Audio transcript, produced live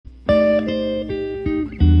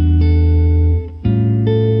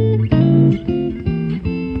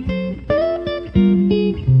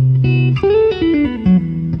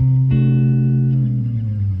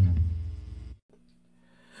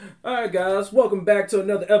welcome back to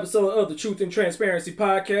another episode of the Truth and Transparency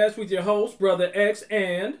Podcast with your host, Brother X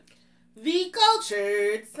and... The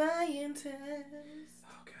Cultured Scientist.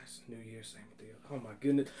 Oh gosh, New Year, same deal. Oh my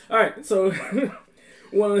goodness. Alright, so,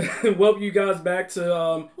 want to welcome you guys back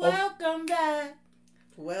to... Welcome back.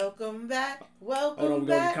 Welcome back. Welcome hold on, we're back.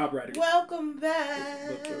 going to be copyrighted. Welcome back.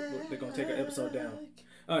 Look, they're going to take an episode down.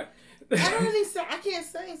 Alright. I can't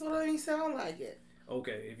sing, so it don't even sound like it.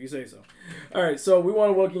 Okay, if you say so. All right, so we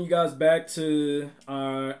want to welcome you guys back to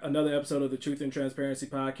another episode of the Truth and Transparency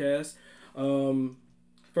Podcast.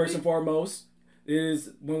 First and foremost,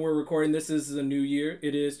 is when we're recording this is a new year.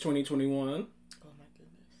 It is 2021. Oh my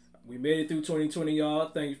goodness. We made it through 2020, y'all.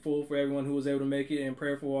 Thankful for everyone who was able to make it and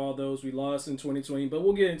prayerful for all those we lost in 2020. But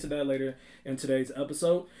we'll get into that later in today's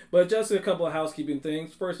episode. But just a couple of housekeeping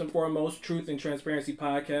things. First and foremost, Truth and Transparency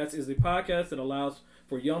Podcast is a podcast that allows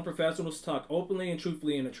for young professionals to talk openly and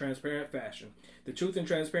truthfully in a transparent fashion. The Truth and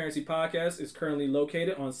Transparency Podcast is currently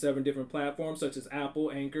located on 7 different platforms such as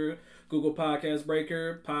Apple, Anchor, Google Podcast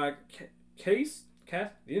Breaker, I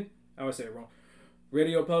always say it wrong,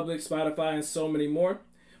 Radio Public, Spotify, and so many more.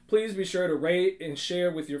 Please be sure to rate and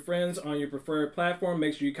share with your friends on your preferred platform.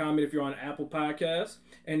 Make sure you comment if you're on Apple Podcasts.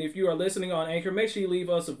 And if you are listening on Anchor, make sure you leave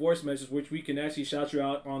us a voice message which we can actually shout you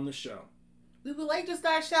out on the show. We would like to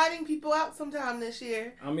start shouting people out sometime this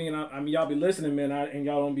year. I mean, y'all be listening, man, and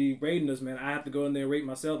y'all don't be rating us, man. I have to go in there and rate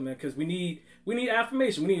myself, man, because we need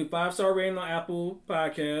affirmation. We need a 5-star rating on Apple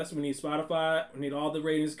Podcasts. We need Spotify. We need all the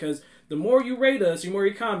ratings, because the more you rate us, the more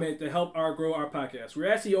you comment to help grow our podcast.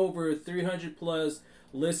 We're actually over 300 plus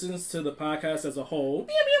listens to the podcast as a whole.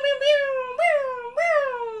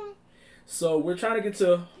 So we're trying to get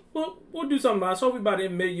to... We'll do something else. Hopefully by the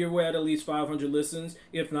mid-year we're at least 500 listens,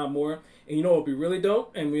 if not more. And you know what would be really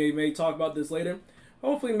dope, and we may talk about this later.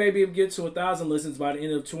 Hopefully maybe it'll get to 1,000 listens by the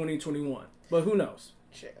end of 2021. But who knows?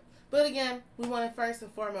 Sure. But again, we want to first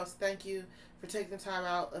and foremost thank you for taking the time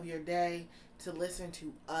out of your day to listen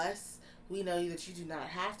to us. We know that you do not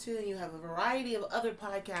have to, and you have a variety of other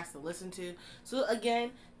podcasts to listen to. So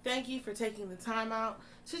again, thank you for taking the time out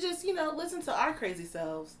to just, listen to our crazy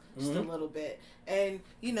selves just a little bit. And,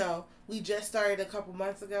 we just started a couple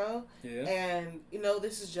months ago. Yeah. And,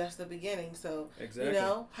 this is just the beginning. So, exactly.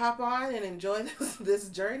 Hop on and enjoy this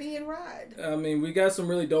journey and ride. I mean, we got some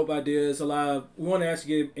really dope ideas. We want to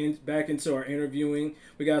actually get back into our interviewing.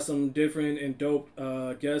 We got some different and dope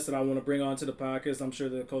guests that I want to bring onto the podcast. I'm sure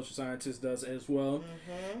the Culture Scientist does as well.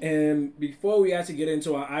 Mm-hmm. And before we actually get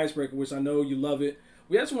into our icebreaker, which I know you love it,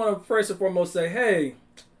 we just want to first and foremost say, hey,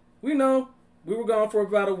 we know we were gone for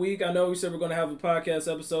about a week. I know we said we're going to have a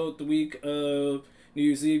podcast episode the week of New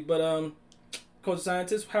Year's Eve, but Culture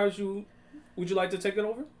Scientist, would you like to take it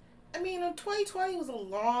over? I mean, 2020 was a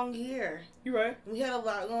long year. You're right. We had a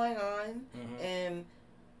lot going on, and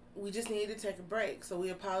we just needed to take a break. So we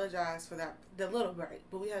apologize for the little break,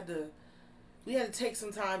 but we had to take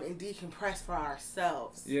some time and decompress for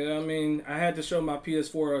ourselves. Yeah, I mean, I had to show my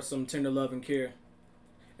PS4 some tender love and care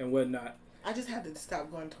and whatnot. I just had to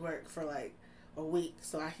stop going to work for like a week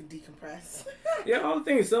so I can decompress. Yeah, all the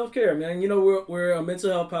things, self-care, man. We're a mental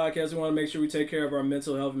health podcast. We want to make sure we take care of our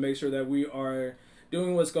mental health and make sure that we are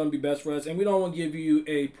doing what's going to be best for us. And we don't want to give you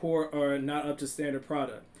a poor or not up to standard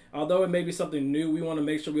product. Although it may be something new, we want to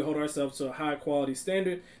make sure we hold ourselves to a high quality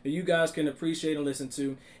standard that you guys can appreciate and listen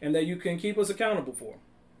to and that you can keep us accountable for.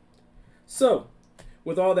 So,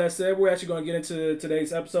 with all that said, we're actually going to get into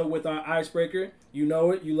today's episode with our icebreaker. You know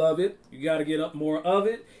it. You love it. You got to get up more of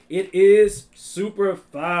it. It is Super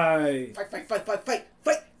Fight. Fight.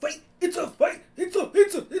 It's a fight. It's a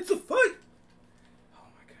fight. Oh,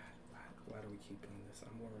 my God. Why do we keep doing this?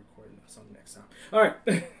 I'm going to record something next time. All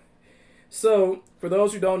right. So, for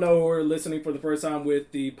those who don't know who are listening for the first time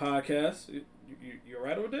with the podcast, you all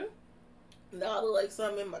right over there? No, I look like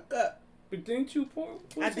something in my cup. But didn't you pour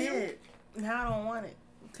I did. Now I don't want it.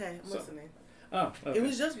 Okay, I'm listening. Oh, okay. It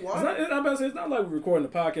was just water. It's not like we're recording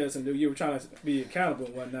the podcast and you were trying to be accountable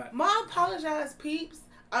and whatnot. I apologize, peeps.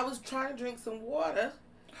 I was trying to drink some water,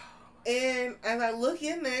 and as I look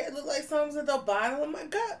in there, it looked like something's at the bottom of my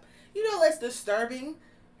cup. That's disturbing.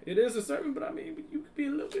 It is disturbing, but I mean, you could be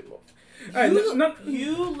a little bit more.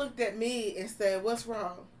 You looked at me and said, "What's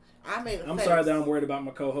wrong?" I made a I'm face. sorry that I'm worried about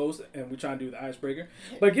my co-host, and we're trying to do the icebreaker.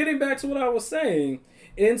 But getting back to what I was saying,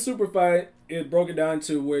 in Super Fight, it broke it down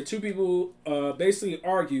to where two people basically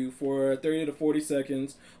argue for 30 to 40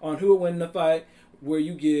 seconds on who will win the fight, where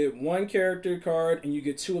you get one character card and you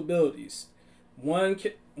get 2 abilities. One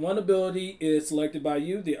ability is selected by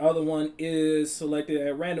you, the other one is selected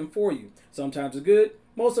at random for you. Sometimes it's good,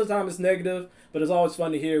 most of the time it's negative, but it's always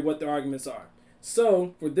fun to hear what the arguments are.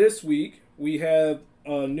 So, for this week, we have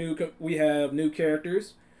we have new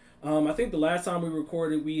characters. I think the last time we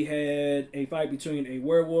recorded, we had a fight between a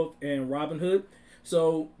werewolf and Robin Hood.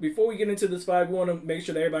 So before we get into this fight, we want to make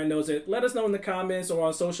sure that everybody knows it. Let us know in the comments or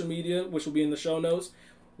on social media, which will be in the show notes,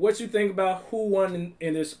 what you think about who won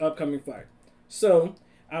in this upcoming fight. So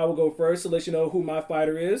I will go first to let you know who my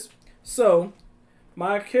fighter is. So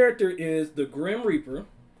my character is the Grim Reaper.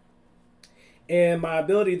 And my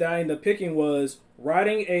ability that I ended up picking was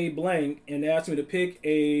writing a blank, and they asked me to pick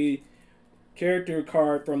a character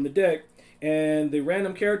card from the deck. And the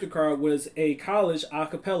random character card was a college a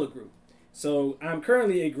cappella group. So I'm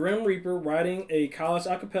currently a Grim Reaper writing a college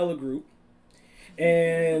a cappella group.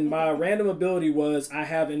 And my random ability was I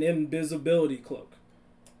have an invisibility cloak.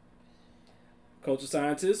 Culture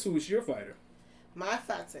Scientist, who's your fighter? My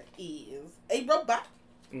fighter is a robot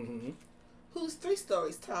Mm-hmm. who's 3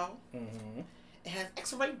 stories tall. Mm-hmm. It has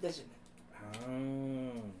X-ray vision.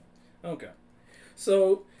 Oh. Okay.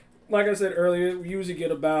 So, like I said earlier, we usually get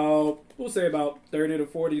we'll say about 30 to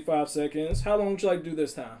 45 seconds. How long would you like to do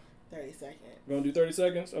this time? 30 seconds. We're going to do 30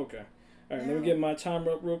 seconds? Okay. All right, let me get my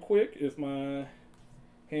timer up real quick. If my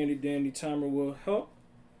handy dandy timer will help.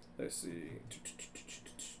 Let's see.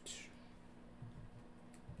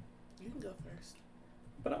 You can go first.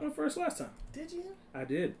 But I went first last time. Did you? I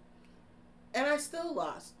did. And I still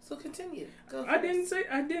lost. So continue. Go first.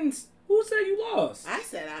 I didn't. Who said you lost? I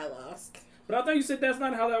said I lost. But I thought you said that's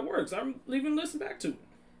not how that works. I'm leaving listen back to it.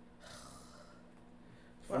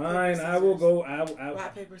 Fine, I will go.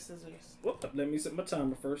 Rock, paper, scissors. Whoop, let me set my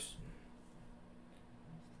timer first.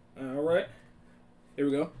 All right. Here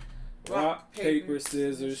we go. Rock, paper,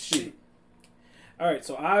 scissors, shoot. All right,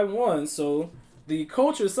 so I won. So the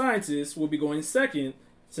culture scientist will be going second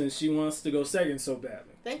since she wants to go second so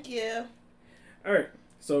badly. Thank you. All right.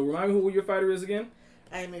 So remind me who your fighter is again.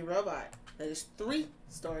 I am a robot that is 3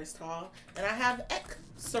 stories tall, and I have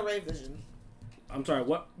X-ray vision. I'm sorry,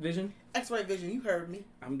 what vision? X-ray vision, you heard me.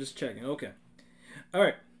 I'm just checking. Okay. All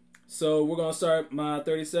right. So we're going to start my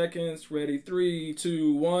 30 seconds. Ready? 3,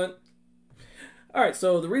 2, 1. All right.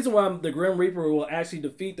 So the reason why the Grim Reaper will actually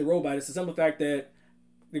defeat the robot is the simple fact that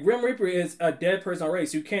the Grim Reaper is a dead person already,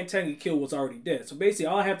 so you can't technically kill what's already dead. So basically,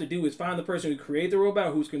 all I have to do is find the person who created the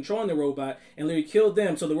robot, who's controlling the robot, and literally kill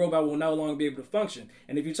them so the robot will no longer be able to function.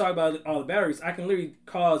 And if you talk about all the batteries, I can literally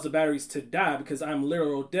cause the batteries to die because I'm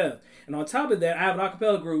literal death. And on top of that, I have an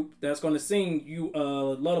acapella group that's going to sing you a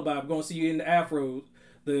lullaby. I'm going to see you in the afro,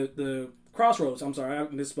 the crossroads. I'm sorry, I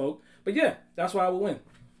misspoke. But yeah, that's why I will win.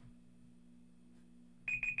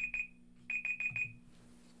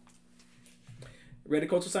 Ready,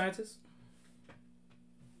 culture scientist?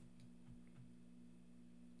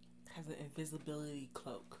 Has an invisibility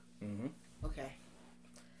cloak. Mm-hmm. Okay.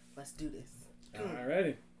 Let's do this.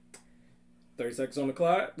 Alrighty. 30 seconds on the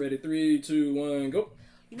clock. Ready, 3, 2, 1, go.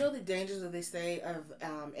 You know the dangers that they say of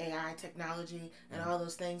AI technology and all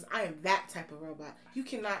those things? I am that type of robot. You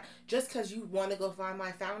cannot, just because you want to go find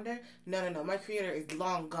my founder, no. My creator is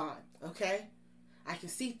long gone, okay? I can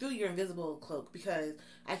see through your invisible cloak because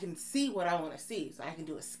I can see what I want to see. So I can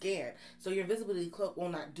do a scan. So your invisibility cloak will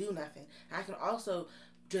not do nothing. I can also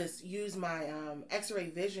just use my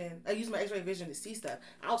X-ray vision. I use my X-ray vision to see stuff.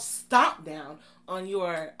 I'll stomp down on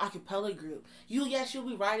your acapella group. You'll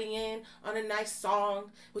be writing in on a nice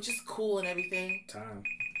song, which is cool and everything. Time.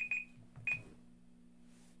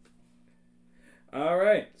 All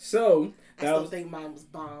right. So I still think mine was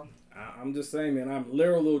bomb. I'm just saying, man, I'm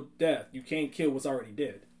literal death. You can't kill what's already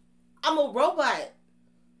dead. I'm a robot.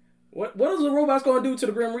 What is a robot's gonna do to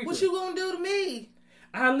the Grim Reaper? What you gonna do to me?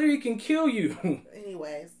 I literally can kill you.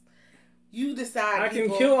 Anyways, you decide. I can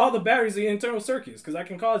kill all the batteries in the internal circuits because I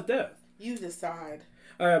can cause death. You decide.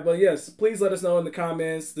 All right, but yes, please let us know in the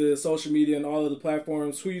comments, the social media, and all of the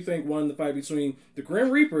platforms who you think won the fight between the Grim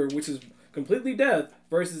Reaper, which is completely death,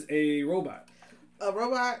 versus a robot. A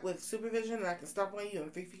robot with supervision, and I can stomp on you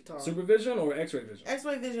and 3 feet tall. Supervision or X-ray vision?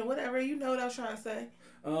 X-ray vision, whatever. You know what I was trying to say.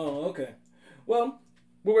 Oh, okay. Well,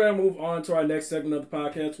 we're going to move on to our next segment of the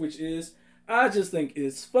podcast, which is I Just Think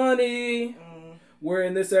It's Funny. Where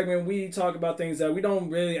in this segment, we talk about things that we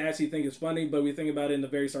don't really actually think is funny, but we think about it in a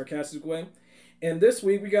very sarcastic way. And this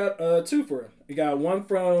week, we got a twofer. We got one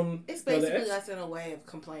from... It's basically us in a way of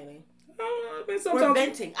complaining. I mean, we're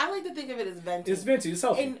venting. I like to think of it as venting. It's venting. It's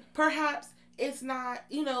helpful. And perhaps... it's not,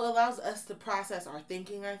 allows us to process our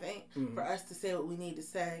thinking, I think, for us to say what we need to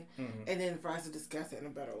say, and then for us to discuss it in a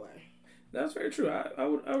better way. That's very true.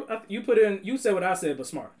 You said what I said, but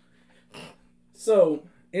smart. So,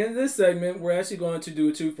 in this segment, we're actually going to do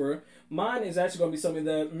a twofer. Mine is actually going to be something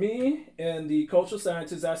that me and the cultural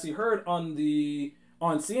scientists actually heard on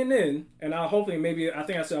CNN, and I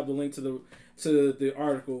think I still have the link to to the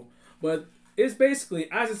article, but it's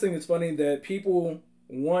basically, I just think it's funny that people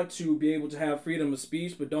want to be able to have freedom of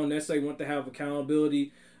speech, but don't necessarily want to have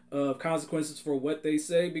accountability of consequences for what they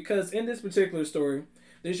say. Because in this particular story,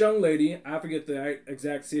 this young lady, I forget the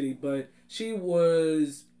exact city, but she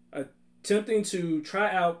was attempting to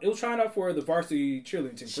trying out for the varsity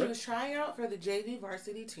cheerleading team. She was trying out for the JV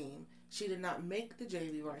varsity team. She did not make the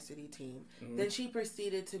JV varsity team. Mm-hmm. Then she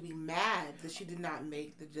proceeded to be mad that she did not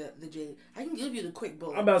make the JV. I can give you the quick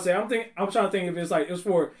bullet. I'm about to say, I'm trying to think if it's like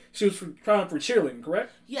she was trying for cheerleading,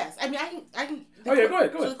 correct? Yes, I mean I can. Go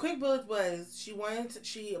ahead. So the quick bullet was she went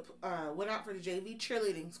out for the JV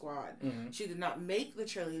cheerleading squad. Mm-hmm. She did not make the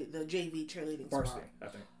JV cheerleading varsity, squad. I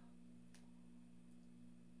think.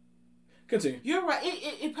 Continue. You're right.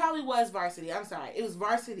 It probably was varsity. I'm sorry. It was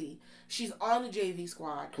varsity. She's on the JV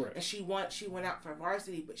squad. Correct. And she went out for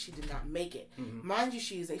varsity, but she did not make it. Mm-hmm. Mind you,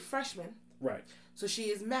 she is a freshman. Right. So she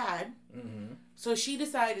is mad. Mm-hmm. So she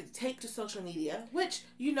decided to take to social media, which,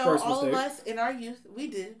 First all mistake. of us in our youth, we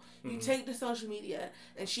did. You mm-hmm. take to social media.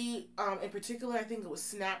 And she, in particular, I think it was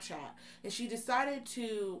Snapchat. And she decided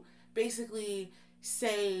to basically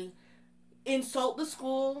insult the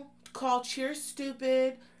school, call cheer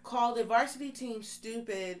stupid, call the varsity team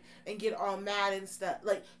stupid, and get all mad and stuff.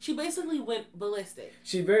 Like, she basically went ballistic.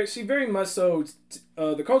 She very much so.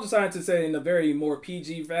 The coach decided to say it in a very more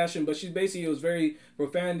PG fashion, but it was very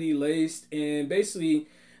profanity laced, and basically,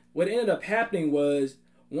 what ended up happening was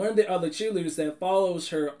one of the other cheerleaders that follows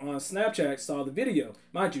her on Snapchat saw the video.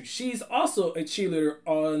 Mind you, she's also a cheerleader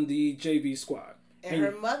on the JV squad, and her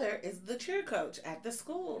mother is the cheer coach at the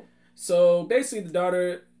school. So basically, the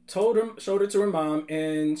daughter showed it to her mom,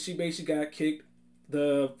 and she basically got kicked.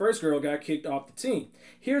 The first girl got kicked off the team.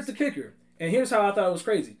 Here's the kicker, and here's how I thought it was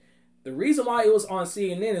crazy. The reason why it was on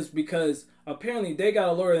CNN is because apparently they got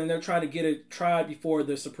a lawyer and they're trying to get it tried before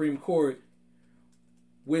the Supreme Court,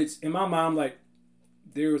 which in my mind, like,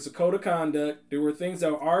 there was a code of conduct. There were things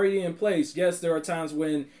that were already in place. Yes, there are times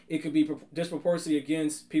when it could be disproportionately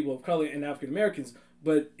against people of color and African Americans,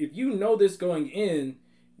 but if you know this going in,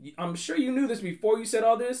 I'm sure you knew this before you said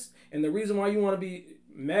all this, and the reason why you want to be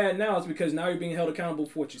mad now is because now you're being held accountable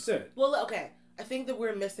for what you said. Well, okay. I think that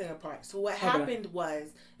we're missing a part. So what happened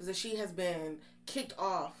is that she has been kicked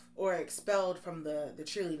off or expelled from the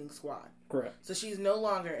cheerleading squad. Correct. So she's no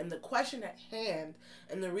longer, and the question at hand,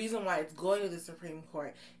 and the reason why it's going to the Supreme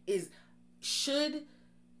Court is, should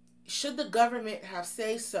the government have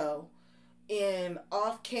say-so in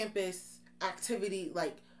off-campus activity,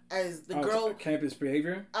 like, as the girl... Campus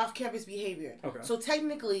behavior? Off-campus behavior. Okay. So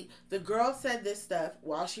technically, the girl said this stuff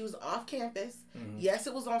while she was off campus. Mm-hmm. Yes,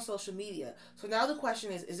 it was on social media. So now the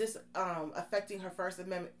question is this affecting her First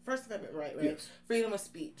Amendment right? Yes. Freedom of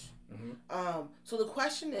speech. Mm-hmm. So the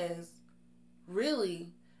question is,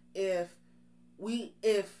 really, if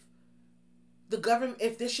the government,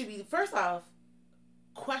 if this should be, first off,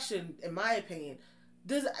 questioned, in my opinion,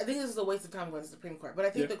 I think this is a waste of time going to the Supreme Court. But I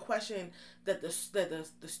think the question that the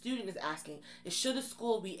student is asking is, should a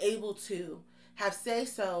school be able to have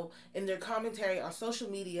say-so in their commentary on social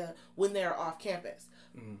media when they're off campus?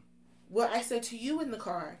 Mm-hmm. What I said to you in the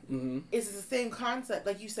car mm-hmm. is the same concept.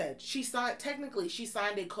 Like you said, she signed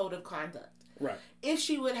a code of conduct. Right. If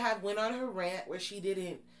she would have went on her rant where she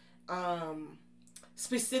didn't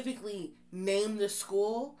specifically name the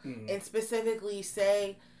school mm-hmm. and specifically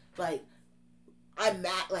say, like, I'm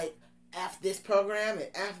mad, like, F this program and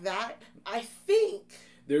F that, I think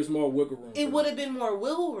there's more wiggle room. It would have been more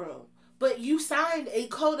wiggle room. But you signed a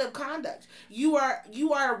code of conduct. You are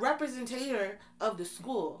a representative of the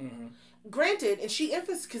school. Mm-hmm. Granted, and she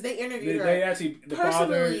emphasized, because they interviewed her. They actually, the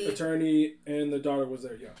father, attorney, and the daughter was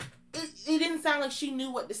there, yeah. It didn't sound like she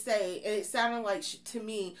knew what to say, and it sounded like, to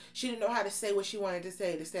me, she didn't know how to say what she wanted to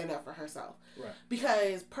say to stand up for herself. Right.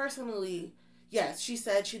 Because, personally, yes, she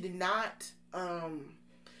said she did not...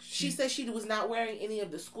 she said she was not wearing any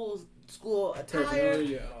of the school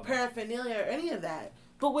attire, paraphernalia, or any of that.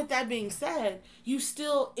 But with that being said, you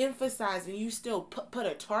still emphasize and you still put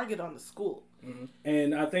a target on the school. Mm-hmm.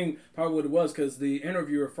 And I think probably what it was, because the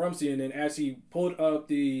interviewer from CNN actually pulled up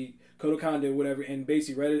the code of conduct or whatever and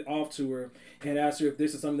basically read it off to her and asked her if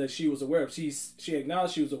this is something that she was aware of. She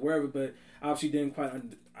acknowledged she was aware of it, but obviously didn't quite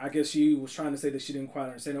I guess she was trying to say that she didn't quite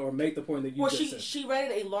understand it or make the point that you just said. She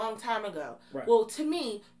read it a long time ago. Right. Well, to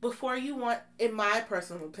me, before you want, in my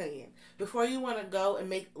personal opinion, before you want to go and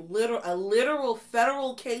make a literal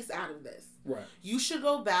federal case out of this, right, you should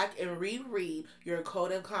go back and reread your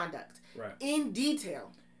code of conduct in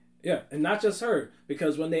detail. Yeah, and not just her,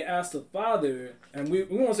 because when they asked the father, and we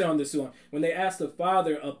won't say on this too long, when they asked the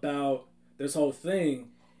father about this whole thing,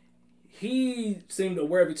 he seemed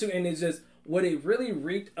aware of it too, and it's just, what it really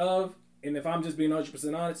reeked of, and if I'm just being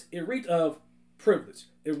 100% honest, it reeked of privilege.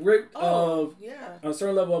 It reeked of a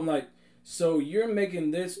certain level. I'm like, so you're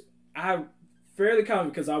making this. I fairly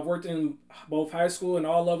confident because I've worked in both high school and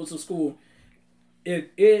all levels of school.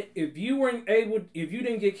 If you weren't able, if you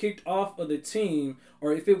didn't get kicked off of the team,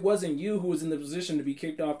 or if it wasn't you who was in the position to be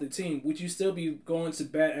kicked off the team, would you still be going to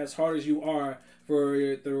bat as hard as you are for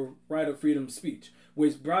the right of freedom of speech?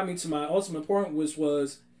 Which brought me to my ultimate point, which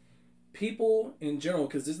was people in general,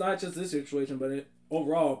 because it's not just this situation, but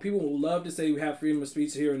overall, people will love to say we have freedom of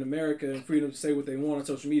speech here in America and freedom to say what they want on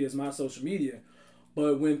social media is my social media.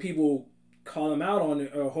 But when people call them out on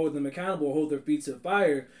it or hold them accountable or hold their feet to the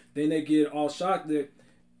fire, then they get all shocked that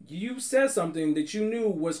you said something that you knew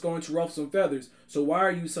was going to ruffle some feathers. So why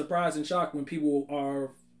are you surprised and shocked when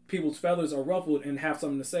people's feathers are ruffled and have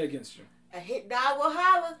something to say against you? A hit dog will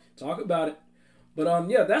holler. Talk about it. But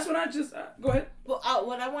yeah, that's what I just go ahead. Well,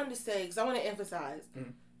 what I wanted to say, because I want to emphasize,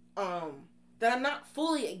 that I'm not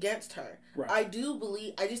fully against her. Right. I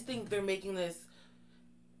just think they're making this.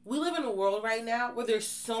 We live in a world right now where there's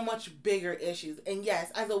so much bigger issues, and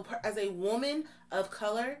yes, as a woman of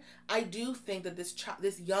color, I do think that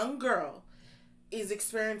this young girl is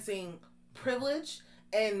experiencing privilege.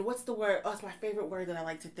 And what's the word? Oh, it's my favorite word that I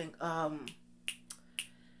like to think.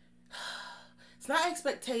 It's not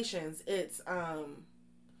expectations. It's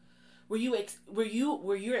where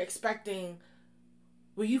you're expecting,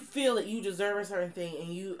 where you feel that you deserve a certain thing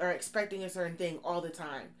and you are expecting a certain thing all the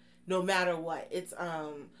time, no matter what. It's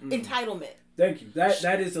entitlement. Thank you.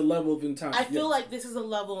 That is a level of entitlement. I feel like this is a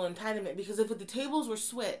level of entitlement because if the tables were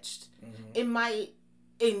switched, it might.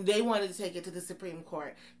 And they wanted to take it to the Supreme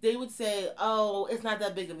Court, they would say, "Oh, it's not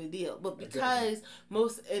that big of a deal." But because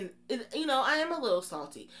I am a little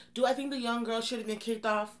salty. Do I think the young girl should have been kicked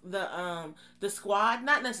off the squad?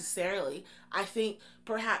 Not necessarily. I think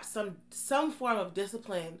perhaps some form of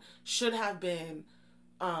discipline should have been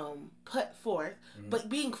put forth. But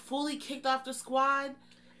being fully kicked off the squad,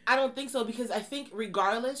 I don't think so, because I think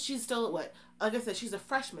regardless, she's still like I said, she's a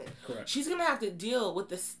freshman. Correct. She's gonna have to deal with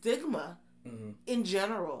the stigma. In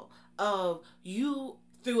general, of you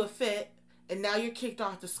threw a fit and now you're kicked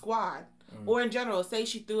off the squad, or in general, say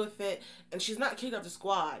she threw a fit and she's not kicked off the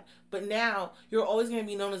squad, but now you're always going to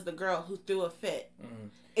be known as the girl who threw a fit.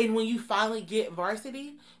 And when you finally get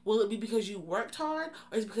varsity, will it be because you worked hard,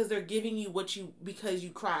 or is it because they're giving you because you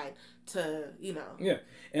cried to, Yeah,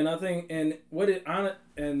 and I think, and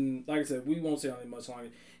like I said, we won't say on it much longer.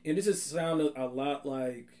 And this just sounded a lot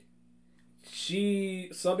like. She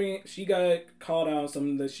got called out on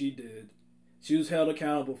something that she did. She was held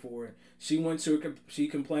accountable for it. She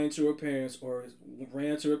complained to her parents or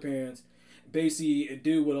ran to her parents. Basically,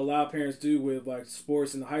 do what a lot of parents do with like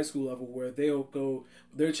sports in the high school level, where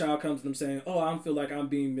their child comes to them saying, "Oh, I feel like I'm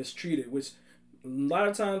being mistreated," which a lot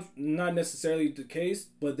of times not necessarily the case.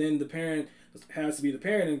 But then the parent has to be the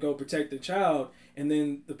parent and go protect the child, and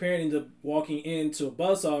then the parent ends up walking into a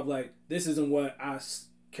buzzsaw of like, "This isn't what I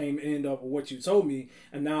came in of what you told me,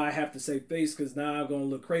 and now I have to save face because now I'm going to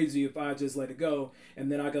look crazy if I just let it go, and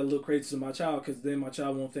then I got to look crazy to my child because then my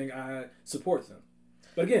child won't think I support them."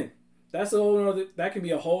 But again, that can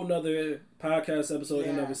be a whole nother podcast episode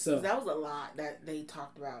in and of itself. That was a lot that they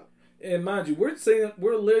talked about. And mind you, we're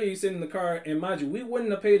literally sitting in the car, and mind you, we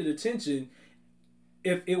wouldn't have paid it attention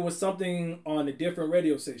if it was something on a different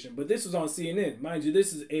radio station. But this was on CNN. Mind you,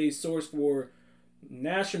 this is a source for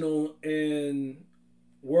national and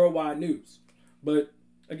worldwide news. But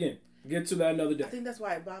again, get to that another day. I think that's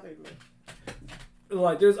why it bothered me.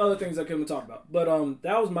 Like, there's other things I couldn't talk about. But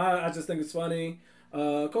that was I just think it's funny.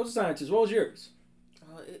 Coach of Scientist, what was yours?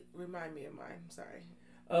 Oh, it reminded me of mine. I'm sorry.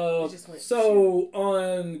 On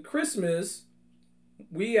Christmas,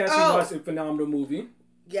 we actually watched a phenomenal movie.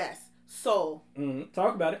 Yes. Soul.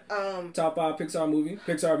 Talk about it. Top 5 Pixar movie.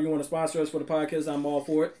 Pixar, if you want to sponsor us for the podcast, I'm all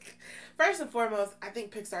for it. First and foremost, I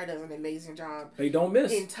think Pixar does an amazing job. They don't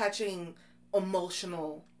miss. In touching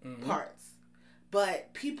emotional parts.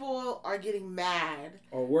 But people are getting mad.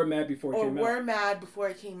 Or were mad before it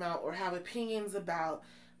came out. Or have opinions about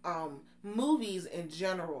movies in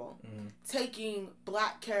general. Taking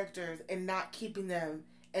black characters and not keeping them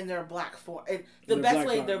in their black form.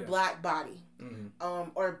 Their black body.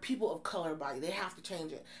 Or people of color body. They have to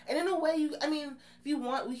change it. And in a way, if you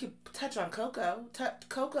want, we could touch on Coco.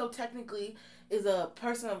 Coco technically is a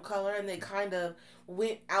person of color, and they kind of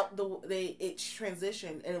went out it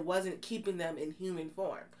transitioned, and it wasn't keeping them in human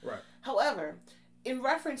form. Right. However, in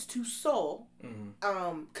reference to Soul,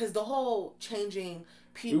 because the whole changing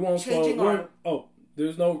people,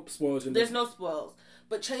 there's no spoils in this. There's no spoils,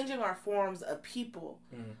 but changing our forms of people.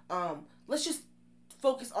 Let's just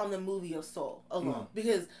focus on the movie of Soul alone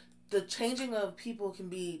because the changing of people can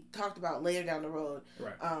be talked about later down the road.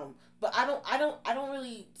 Right. But I don't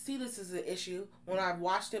really see this as an issue when I've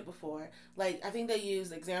watched it before. Like, I think they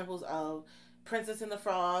use examples of Princess and the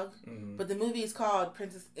Frog, but the movie is called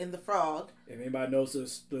Princess and the Frog. If anybody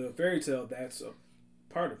knows the fairy tale, that's a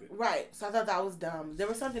part of it. Right. So I thought that was dumb. There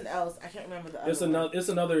was something else. I can't remember the other It's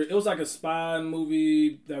another. It was like a spy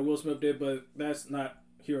movie that Will Smith did, but that's not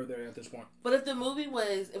here or there at this point. But if the movie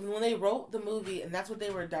was, when they wrote the movie and that's what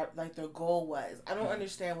they were, like, their goal was, I don't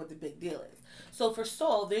understand what the big deal is. So for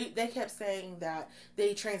Soul, they kept saying that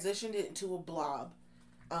they transitioned it into a blob,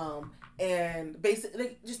 and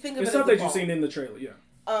basically just think of it's it stuff as a that you've seen in the trailer, yeah.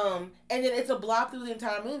 And then it's a blob through the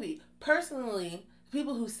entire movie. Personally,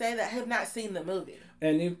 people who say that have not seen the movie.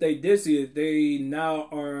 And if they did see it, they now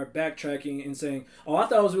are backtracking and saying, "Oh, I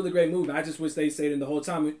thought it was a really great movie. I just wish they stayed in the whole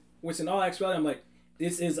time." Which, in all actuality, I'm like,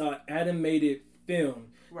 this is an animated film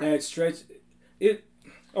that stretched it.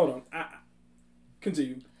 Hold on,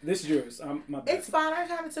 continue. This is yours. My bad. It's fine. I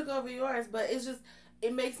kind of took over yours, but it's just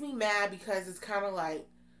it makes me mad because it's kind of like,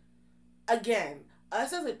 again,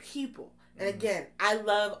 us as a people, and again, I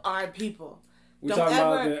love our people. We're talking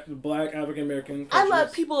about the Black African American. I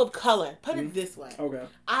love people of color. Put it this way. Okay.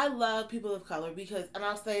 I love people of color because, and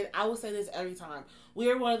I will say this every time, we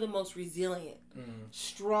are one of the most resilient,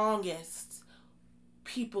 strongest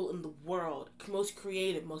people in the world, most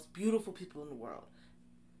creative, most beautiful people in the world.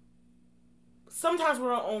 Sometimes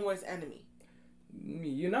we're our own worst enemy.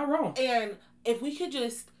 You're not wrong. And if we could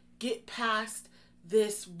just get past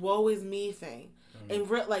this woe is me thing, and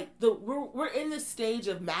we're in this stage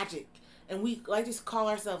of magic. And we like to call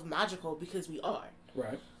ourselves magical because we are.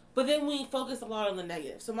 Right. But then we focus a lot on the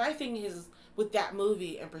negative. So my thing is, with that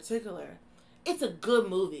movie in particular, it's a good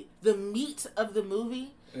movie. The meat of the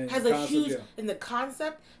movie has a huge... And the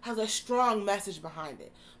concept has a strong message behind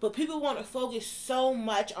it. But people want to focus so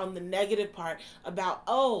much on the negative part about,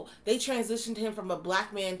 oh, they transitioned him from a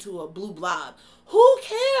black man to a blue blob. Who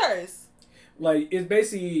cares? Like, it's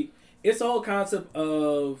basically... It's the whole concept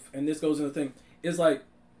of... And this goes into the thing. It's like...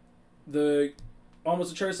 almost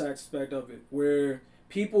the church aspect of it, where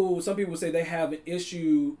some people say they have an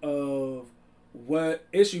issue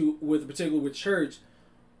with particular with church,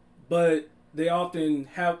 but they often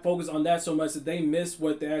have focus on that so much that they miss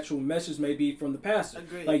what the actual message may be from the pastor.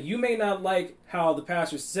 Agreed. Like, you may not like how the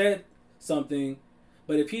pastor said something,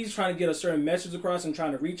 but if he's trying to get a certain message across and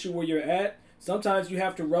trying to reach you where you're at, sometimes you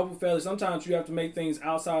have to ruffle feathers. Sometimes you have to make things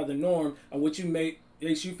outside of the norm of what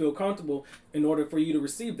makes you feel comfortable in order for you to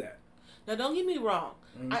receive that. Now, don't get me wrong.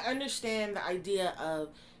 I understand the idea of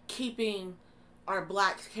keeping our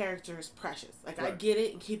black characters precious. Like, I get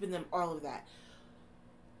it, and keeping them, all of that.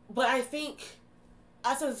 But I think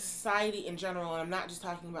us as a society in general, and I'm not just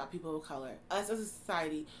talking about people of color, us as a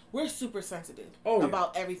society, we're super sensitive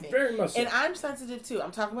about everything. Very much so. And I'm sensitive too.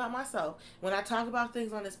 I'm talking about myself. When I talk about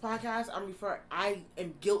things on this podcast, I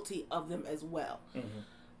am guilty of them as well.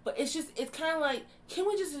 But it's kind of like, can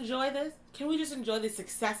we just enjoy this? Can we just enjoy the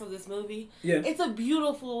success of this movie? Yeah. It's a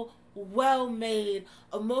beautiful, well-made,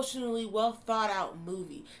 emotionally well-thought-out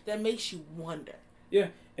movie that makes you wonder. Yeah,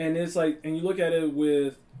 and it's like, and you look at it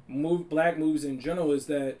with black movies in general, is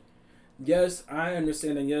that, yes, I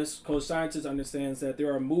understand, and yes, Coach Scientist understands that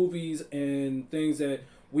there are movies and things that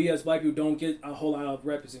we as black people don't get a whole lot of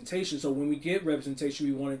representation. So when we get representation,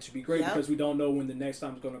 we want it to be great because we don't know when the next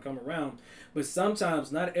time is going to come around. But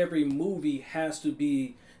sometimes not every movie has to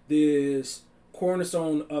be this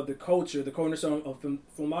cornerstone of the culture, the cornerstone of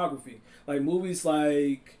filmography. Like movies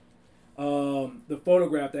like The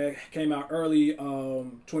Photograph that came out early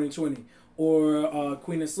 2020, or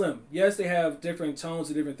Queen and Slim. Yes, they have different tones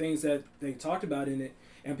and different things that they talked about in it,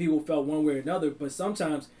 and people felt one way or another, but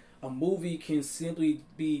sometimes a movie can simply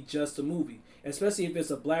be just a movie. Especially if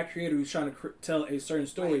it's a black creator who's trying to tell a certain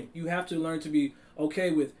story. Right. You have to learn to be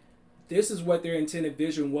okay with, this is what their intended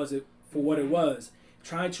vision was for what it was.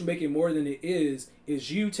 Trying to make it more than it is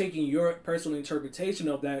you taking your personal interpretation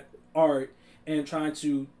of that art and trying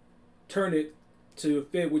to turn it to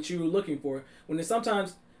fit what you were looking for. When it's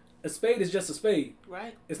sometimes a spade is just a spade.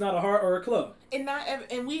 Right. It's not a heart or a club. And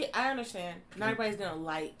I understand not everybody's gonna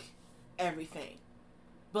like everything.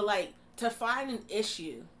 But, like, to find an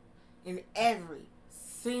issue in every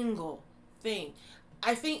single thing,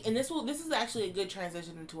 I think, and this is actually a good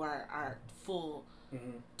transition into our full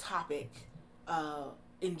topic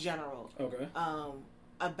in general. Okay.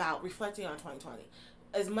 About reflecting on 2020.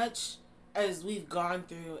 As much as we've gone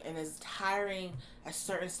through and as tiring as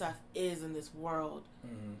certain stuff is in this world,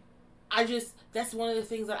 that's one of the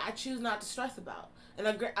things that I choose not to stress about. And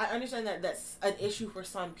I understand that that's an issue for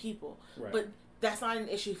some people. Right. But that's not an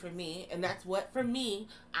issue for me, and that's what, for me,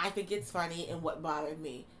 I think it's funny and what bothered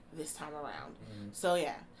me this time around. So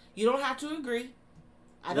yeah, you don't have to agree.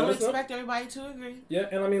 I don't expect everybody to agree. Yeah,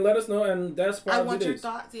 and I mean, let us know, and that's why I want your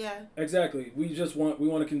thoughts. Yeah, exactly. We want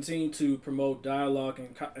to continue to promote dialogue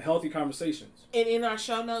and healthy conversations. And in our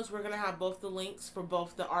show notes, we're gonna have both the links for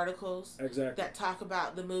both the articles that talk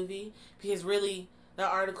about the movie, because really,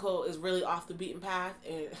 that article is really off the beaten path,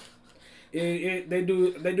 and they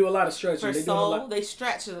do a lot of stretching. They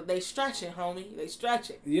stretch it, homie. They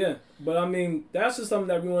stretch it. Yeah, but I mean, that's just something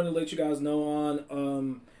that we want to let you guys know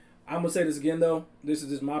on. I'm gonna say this again though. This is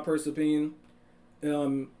just my personal opinion.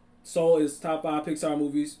 Soul is top 5 Pixar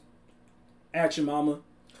movies. Action Mama.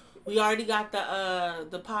 We already got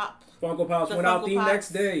the pop. Funko Pops went out the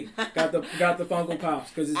next day. Got the Funko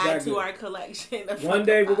Pops because it's add to our collection. One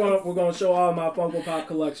day we're gonna show all my Funko Pop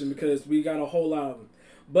collection because we got a whole lot of them.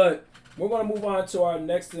 But we're gonna move on to our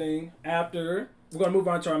next thing after. We're gonna move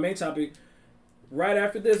on to our main topic right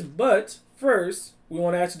after this. But first, we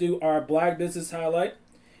want to actually do our Black Business Highlight.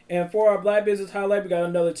 And for our Black Business Highlight, we got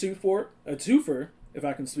another twofer, if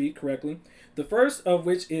I can speak correctly. The first of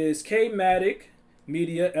which is K-Matic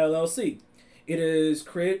Media LLC. It is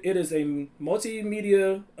a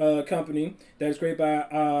multimedia company that is created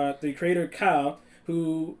by the creator Kyle,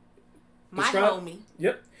 who homie.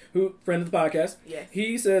 Yep, who friend of the podcast. Yes.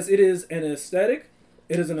 He says it is an aesthetic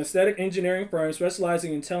engineering firm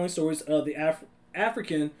specializing in telling stories of the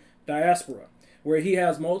African diaspora, where he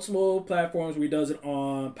has multiple platforms where he does it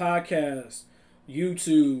on podcasts,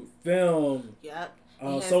 YouTube, film,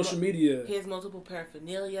 social media. He has multiple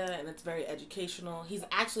paraphernalia, and it's very educational. He's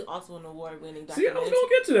actually also an award-winning See, I was going to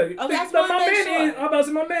get to that. Oh, that's what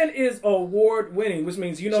my man is award-winning, which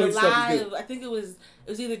means his stuff is good. I think it was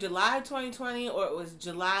either July of 2020 or it was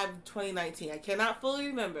July of 2019. I cannot fully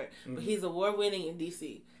remember, but he's award-winning in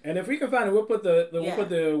DC. And if we can find it, we'll put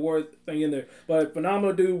the award thing in there. But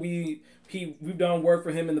phenomenal dude. We've done work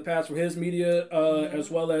for him in the past for his media, as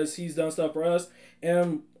well as he's done stuff for us.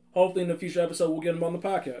 And hopefully in the future episode, we'll get him on the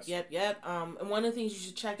podcast. Yep. And one of the things you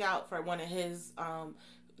should check out for one of his,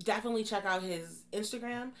 definitely check out his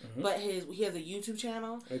Instagram, but he has a YouTube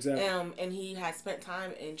channel. Exactly. And he has spent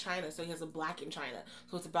time in China, so he has a Black in China.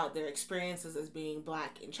 So it's about their experiences as being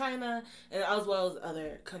Black in China, and as well as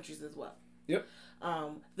other countries as well. Yep.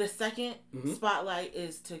 The second spotlight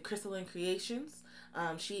is to Crystalline Creations.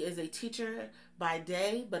 She is a teacher by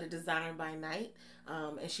day, but a designer by night.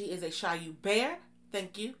 And she is a Shayu Bear.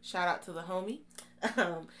 Thank you. Shout out to the homie.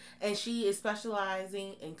 And she is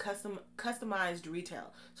specializing in customized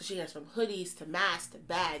retail. So she has from hoodies to masks to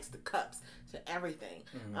bags to cups to everything.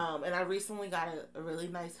 And I recently got a really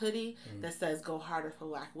nice hoodie that says "Go Harder for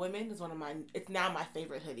Black Women." It's now my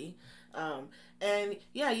favorite hoodie. And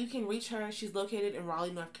yeah, you can reach her. She's located in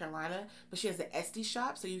Raleigh, North Carolina, but she has an Etsy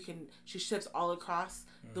shop, so she ships all across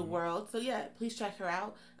the world. So yeah, please check her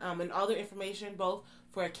out. And all their information, both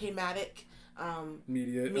for K-Matic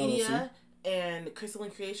Media and Crystalline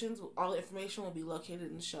Creations, all the information will be located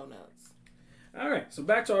in the show notes. All right, so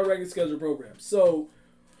back to our regular scheduled program. So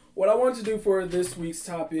what I wanted to do for this week's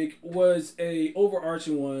topic was a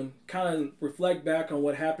overarching one, kind of reflect back on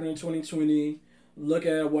what happened in 2020, look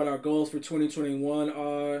at what our goals for 2021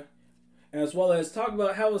 are, as well as have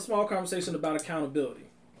a small conversation about accountability.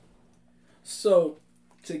 So,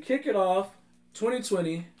 to kick it off,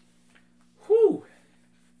 2020,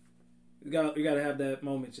 we got to have that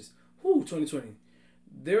moment, just, 2020.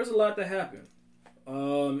 There's a lot that happened.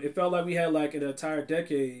 It felt like we had like an entire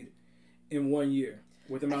decade in 1 year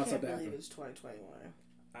with the amount of stuff that happened. I can't believe it's 2021.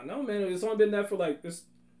 I know, man. It's only been that for like this.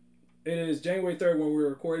 It is January 3rd when we're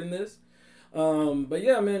recording this. But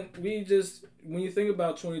yeah, man, when you think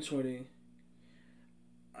about 2020,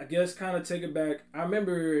 I guess kind of take it back. I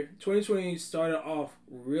remember 2020 started off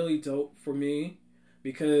really dope for me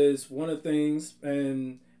because one of the things,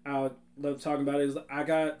 and I love talking about it, is I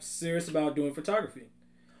got serious about doing photography.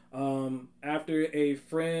 After a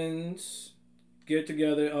friend's get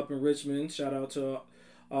together up in Richmond, shout out to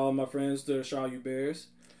all my friends, the Shayu Bears.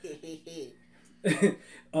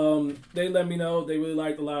 They let me know they really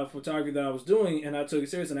liked a lot of photography that I was doing, and I took it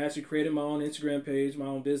serious and I actually created my own Instagram page, my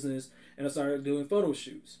own business, and I started doing photo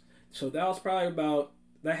shoots. So that was probably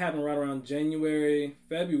that happened right around January,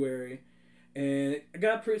 February, and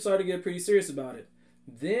I started to get pretty serious about it.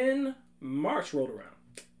 Then March rolled around.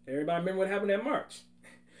 Everybody remember what happened in March?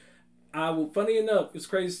 Funny enough, it's a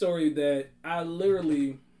crazy story that I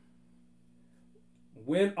literally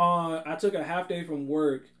I took a half day from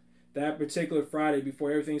work that particular Friday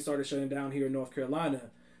before everything started shutting down here in North Carolina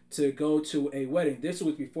to go to a wedding. This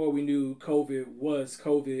was before we knew COVID was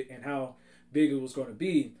COVID and how big it was going to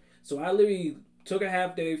be. So I literally took a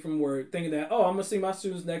half day from work, thinking that, oh, I'm gonna see my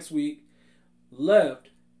students next week. Left,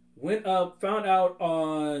 went up, found out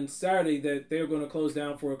on Saturday that they were going to close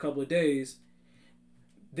down for a couple of days.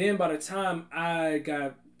 Then by the time I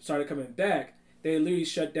started coming back, they literally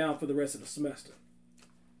shut down for the rest of the semester.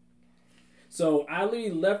 So I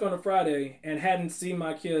literally left on a Friday and hadn't seen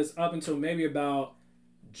my kids up until maybe about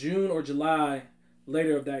June or July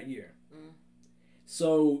later of that year. Mm.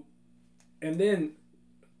 So, and then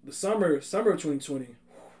the summer of 2020,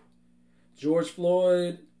 George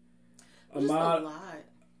Floyd, Ahmaud,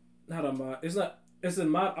 not Ahmaud. It's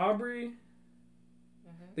Ahmaud Arbery,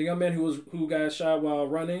 the young man who got shot while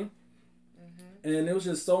running, and it was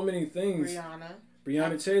just so many things.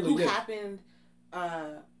 Breonna Taylor, who happened.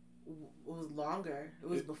 It was longer. It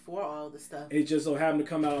was before all the stuff. It just so happened to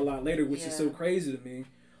come out a lot later, which is so crazy to me.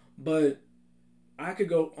 But I could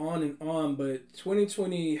go on and on. But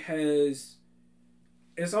 2020 has,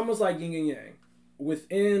 it's almost like yin and yang.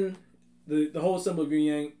 Within the whole symbol of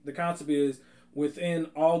yin and yang, the concept is within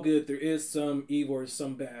all good there is some evil or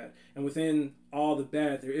some bad, and within all the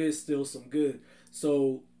bad there is still some good.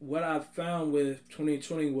 So what I found with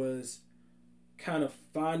 2020 was kind of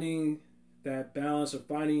finding that balance, or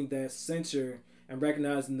finding that center and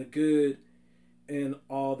recognizing the good and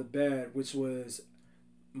all the bad, which was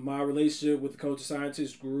my relationship with the culture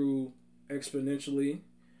scientist grew exponentially.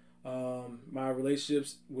 My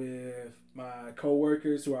relationships with my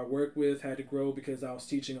coworkers who I work with had to grow because I was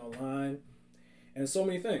teaching online, and so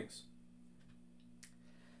many things.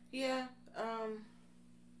 Yeah.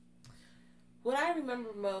 What I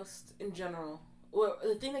remember most in general, or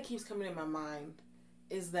the thing that keeps coming in my mind,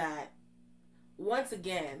 is that once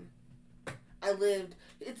again, I lived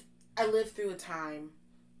through a time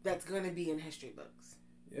that's going to be in history books.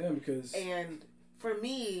 Yeah, because and for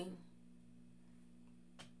me,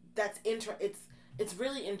 it's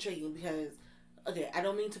really intriguing because, okay, I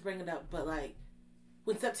don't mean to bring it up, but like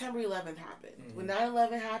when September 11th happened, when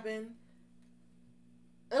 9/11 happened,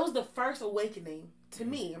 it was the first awakening to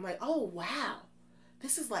me. I'm like, oh wow,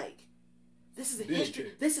 this is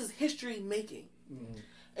history. This is history making. Mm-hmm.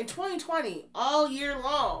 In 2020, all year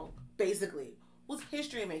long, basically, was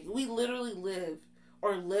history making. We literally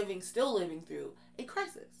still living through a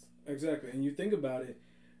crisis. Exactly. And you think about it,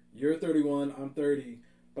 you're 31, I'm 30.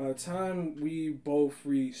 By the time we both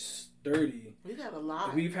reach 30, we've had a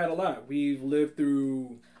lot. We've lived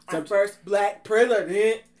through our first black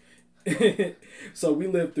president. So we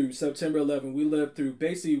lived through September 11. We lived through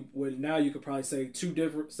basically what now you could probably say two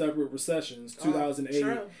different separate recessions,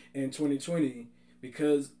 2008 and 2020.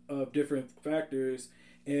 Because of different factors,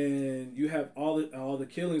 and you have all the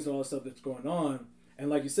killings and all the stuff that's going on, and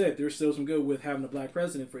like you said, there's still some good with having a black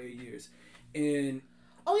president for 8 years, and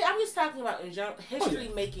I'm just talking about in general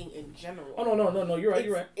history making in general. No, you're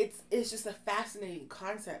right. It's just a fascinating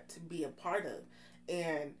concept to be a part of,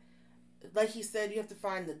 and like he said, you have to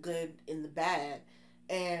find the good in the bad,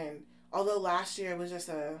 and although last year was just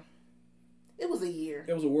it was a year.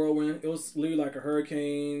 It was a whirlwind. It was literally like a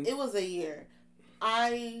hurricane. It was a year.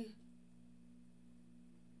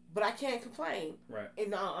 But I can't complain. Right.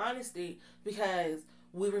 In all honesty, because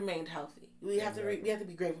we remained healthy. We have to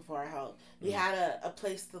be grateful for our health. We had a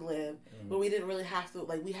place to live, but we didn't really have to.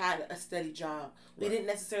 Like, we had a steady job. We didn't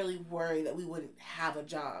necessarily worry that we wouldn't have a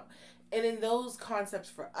job. And in those concepts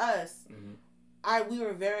for us, we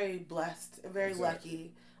were very blessed and very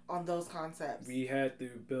lucky on those concepts. We had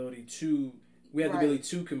the ability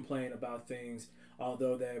to complain about things.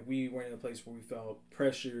 Although that we weren't in a place where we felt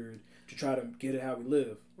pressured to try to get it how we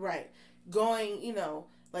live. Right. Going,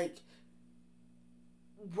 like,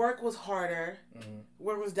 work was harder. Mm-hmm.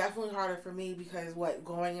 Work was definitely harder for me because,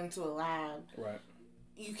 going into a lab. Right.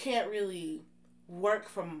 You can't really work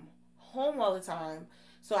from home all the time.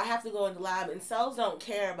 So I have to go in the lab. And cells don't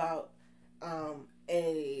care about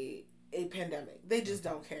a pandemic. They just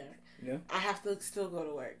don't care. Yeah. I have to still go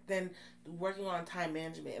to work. Then working on time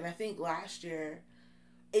management. And I think last year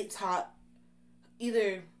it taught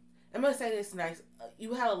I'm going to say this nice.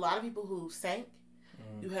 You had a lot of people who sank.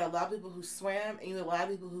 Mm-hmm. You had a lot of people who swam. And you had a lot of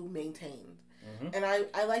people who maintained. Mm-hmm. And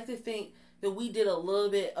I like to think that we did a little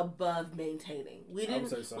bit above maintaining. We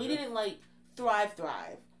didn't like thrive,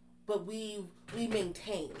 but we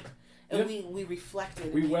maintained. And we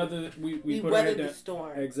reflected. We weathered the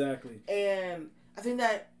storm. Exactly. And I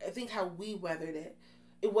think how we weathered it,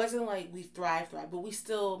 it wasn't like we thrived, but we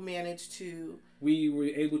still managed to. We were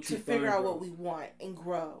able to figure out what we want and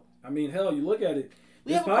grow. I mean, hell, you look at it.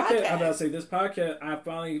 This podcast, I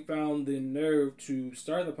finally found the nerve to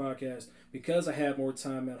start the podcast because I had more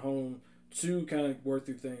time at home to kind of work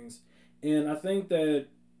through things. And I think that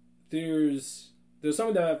there's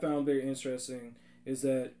something that I found very interesting is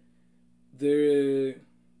that the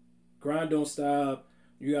grind don't stop.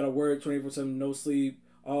 You gotta work 24/7, no sleep.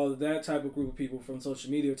 All of that type of group of people from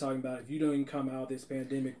social media are talking about if you don't even come out of this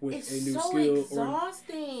pandemic with a new skill. It's so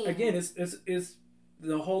exhausting. Again, it's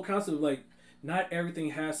the whole concept of like not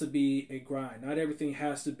everything has to be a grind. Not everything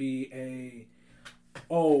has to be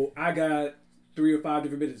I got 3 or 5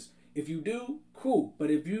 different businesses. If you do, cool.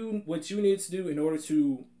 But what you need to do in order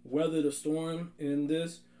to weather the storm in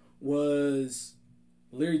this was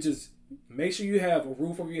literally just make sure you have a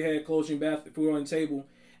roof over your head, clothes in your bath, food on the table,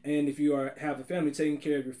 and if you have a family, taking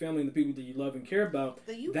care of your family and the people that you love and care about.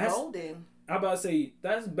 That's golden. I'm about to say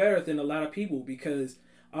that's better than a lot of people because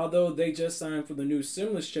although they just signed for the new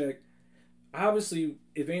stimulus check, obviously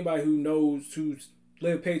if anybody who's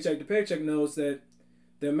lived paycheck to paycheck knows that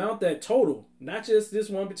the amount that total, not just this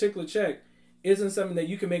one particular check, isn't something that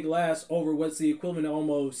you can make last over what's the equivalent of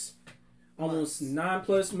almost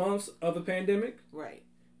 9+ months of a pandemic. Right.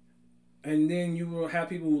 And then you will have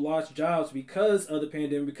people who lost jobs because of the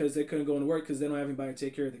pandemic because they couldn't go into work because they don't have anybody to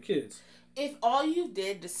take care of the kids. If all you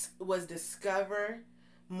did was discover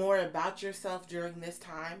more about yourself during this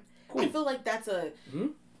time, cool. I feel like that's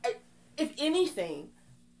if anything,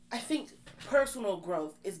 I think personal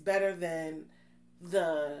growth is better than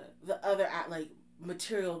the other like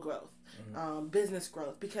material growth, business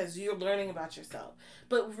growth, because you're learning about yourself.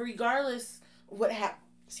 But regardless of what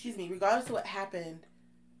happened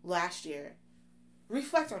last year,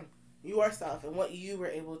 reflect on yourself and what you were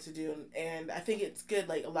able to do, and I think it's good.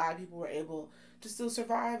 Like a lot of people were able to still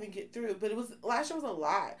survive and get through, but last year was a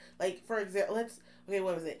lot. Like for example,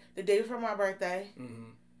 what was it? The day before my birthday,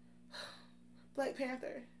 Black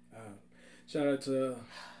Panther. Shout out to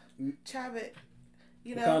Chadwick.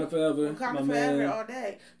 Wakanda Forever, Wakanda Forever all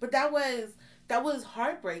day. But that was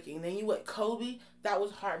heartbreaking. Then Kobe. That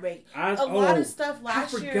was heartbreaking. A lot of stuff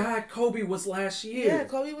last year. I forgot Kobe was last year. Yeah,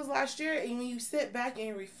 Kobe was last year. And when you sit back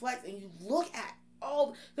and reflect and you look at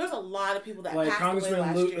there's a lot of people that passed away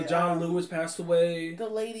last year. John Lewis passed away. The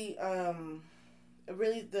lady, the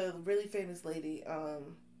really famous lady,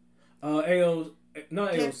 AOC.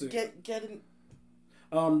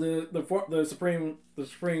 The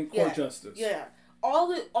Supreme Court Justice. Yeah. All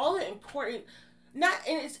the important,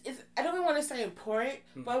 it's I don't even want to say important,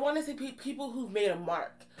 but I want to say people who've made a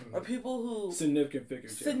mark or people who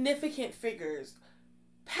significant figures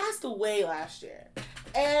passed away last year,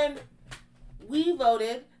 and we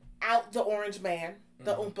voted out the orange man,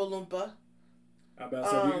 the Oompa Loompa. I about to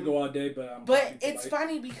say we could go all day, but it's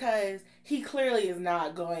funny because he clearly is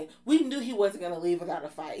not going. We knew he wasn't going to leave without a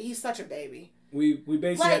fight. He's such a baby. We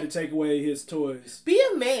basically had to take away his toys. Be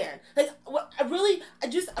a man.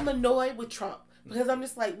 I'm annoyed with Trump because I'm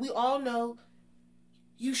just like, we all know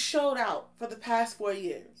you showed out for the past 4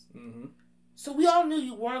 years. Mm-hmm. So we all knew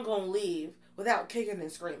you weren't going to leave without kicking and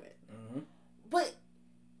screaming. Mm-hmm. But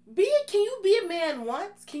can you be a man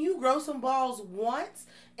once? Can you grow some balls once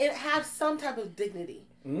and have some type of dignity?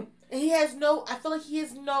 Mm-hmm. And I feel like he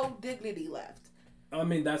has no dignity left. I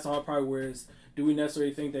mean, that's the hard part where do we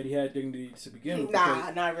necessarily think that he had dignity to begin with?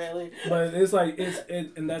 Nah, not really. But it's like,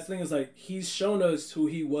 and that's the thing is like, he's shown us who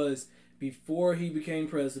he was before he became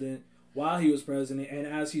president, while he was president, and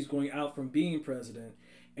as he's going out from being president.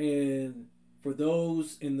 And for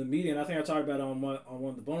those in the media, and I think I talked about it on one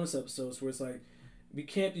of the bonus episodes, where it's like, we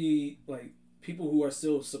can't be like people who are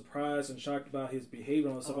still surprised and shocked about his behavior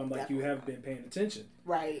and all that stuff. I'm like, you haven't been paying attention.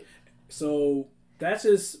 Right. So that's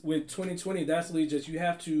just with 2020. That's literally just you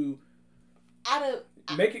have to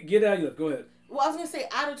get out of your. Go ahead. Well, I was gonna say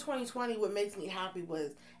out of 2020, what makes me happy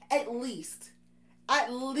was at least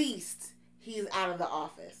he's out of the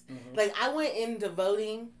office. Mm-hmm. Like I went into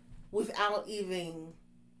voting without even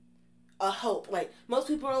a hope. Like most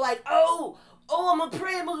people are like, oh, I'm gonna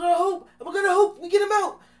pray. I'm gonna hope we get him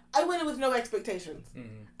out. I went in with no expectations.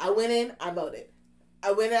 Mm-hmm. I went in. I voted.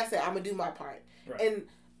 I went in. I said I'm gonna do my part. Right. And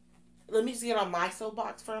let me just get on my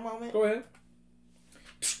soapbox for a moment. Go ahead.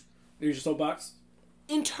 Here's your soapbox.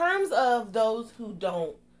 In terms of those who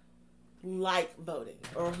don't like voting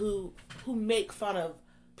or who make fun of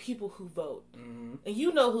people who vote, mm-hmm. and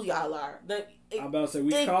you know who y'all are. I'm about to say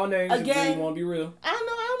we call names again. If we want to be real. I don't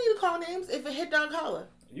know. I don't need to call names. If it hit, don't call her.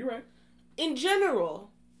 You're right. In general,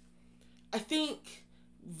 I think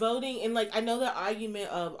voting and I know the argument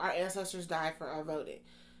of our ancestors died for our voting,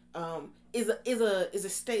 is a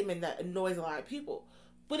statement that annoys a lot of people,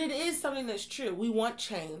 but it is something that's true. We want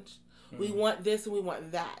change. Mm-hmm. We want this and we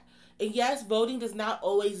want that. And yes, voting does not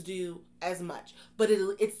always do as much, but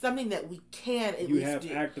it's something that we can at least do.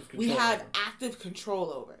 We have active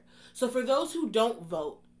control over. So for those who don't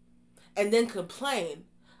vote and then complain,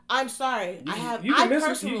 I'm sorry.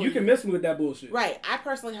 You can miss me with that bullshit. Right. I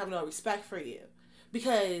personally have no respect for you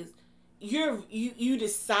because you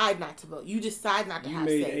decide not to vote. You decide not to have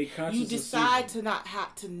say. You decide to not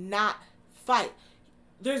fight.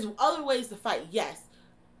 There's other ways to fight. Yes,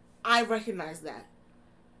 I recognize that.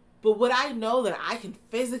 But what I know that I can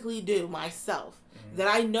physically do myself,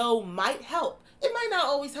 that I know might help. It might not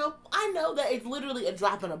always help. I know that it's literally a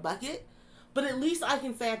drop in a bucket. But at least I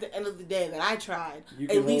can say at the end of the day that I tried,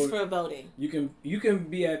 at least for voting. You can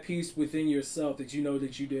be at peace within yourself that you know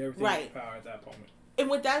that you did everything in your power at that moment. And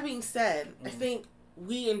with that being said, I think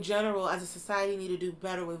we in general as a society need to do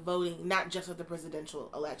better with voting, not just with the presidential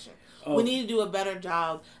election. We need to do a better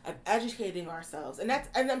job of educating ourselves, and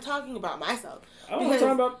I'm talking about myself. We're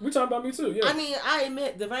talking about me too. Yeah. I mean, I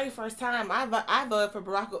admit the very first time I voted for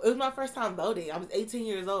Barack. It was my first time voting. I was 18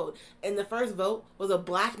 years old, and the first vote was a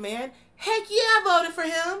black man. Heck yeah, I voted for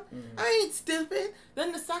him. I ain't stupid.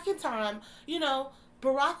 Then the second time,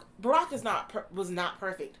 Barack was not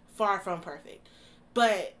perfect, far from perfect,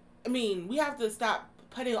 but I mean, we have to stop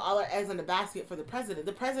putting all our eggs in the basket for the president.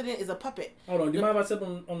 The president is a puppet. Hold on. Do you mind if I step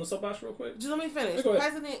on the soapbox real quick? Just let me finish. The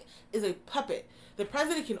president is a puppet. The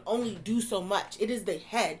president can only do so much. It is the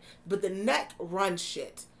head, but the neck runs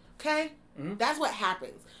shit. Okay? That's what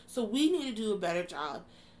happens. So we need to do a better job.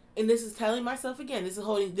 And this is telling myself again. This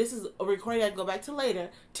is a recording I can go back to later.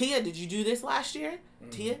 Tia, did you do this last year?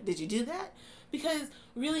 Tia, did you do that? Because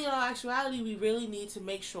really, in all actuality, we really need to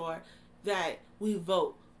make sure that we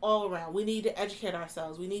vote all around. We need to educate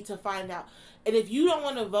ourselves. We need to find out. And if you don't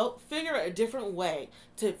want to vote, figure a different way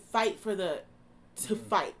to fight for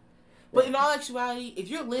fight. But in all actuality, if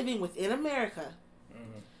you're living within America,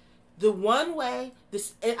 the one way,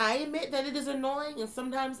 and I admit that it is annoying and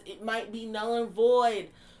sometimes it might be null and void,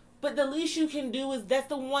 but the least you can do is that's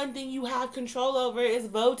the one thing you have control over is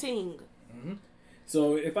voting.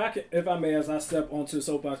 So if I may, as I step onto the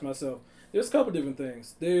soapbox myself, there's a couple different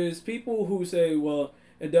things. There's people who say, well,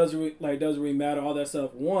 it doesn't really matter, all that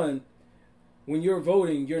stuff. One, when you're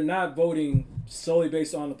voting, you're not voting solely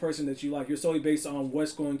based on the person that you like. You're solely based on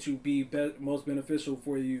what's going to be most beneficial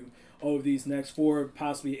for you over these next 4,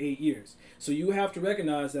 possibly 8 years. So you have to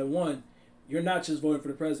recognize that, one, you're not just voting for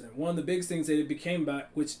the president. One of the biggest things that it became about,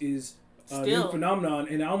 which is a new phenomenon,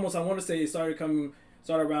 and I want to say it started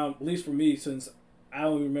around, at least for me, since I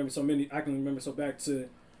don't remember so many, I can remember so back to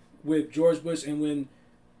with George Bush, and when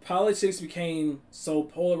politics became so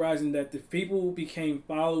polarizing that the people became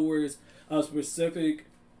followers of specific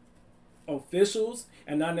officials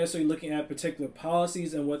and not necessarily looking at particular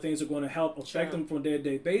policies and what things are going to help affect them from a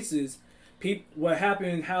day-to-day basis. What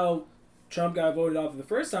happened, how Trump got voted off the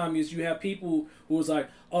first time, is you have people who was like,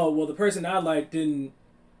 oh, well, the person I like didn't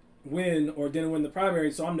win the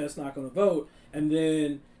primary, so I'm just not going to vote. And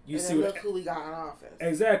then look who we got in office.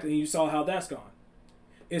 Exactly, and you saw how that's gone.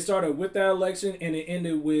 It started with that election and it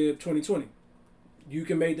ended with 2020. You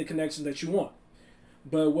can make the connection that you want.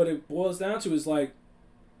 But what it boils down to is like,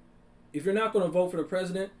 if you're not going to vote for the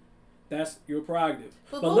president, that's your prerogative.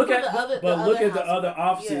 But look at the other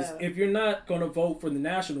offices. Yeah. If you're not going to vote for the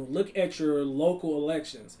national, look at your local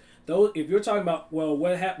elections. Though, if you're talking about, well,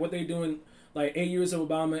 what they're doing, like 8 years of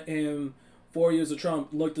Obama and 4 years of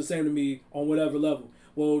Trump look the same to me on whatever level.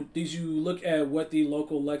 Well, did you look at what the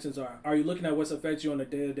local elections are? Are you looking at what's affecting you on a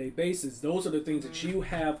day-to-day basis? Those are the things that you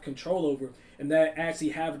have control over and that actually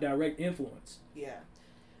have a direct influence. Yeah.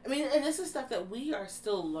 I mean, and this is stuff that we are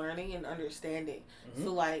still learning and understanding.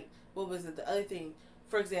 So, like, what was it? The other thing,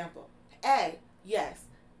 for example, do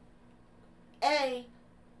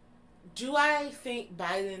I think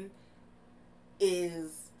Biden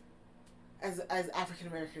is, as African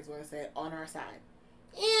Americans want to say, on our side?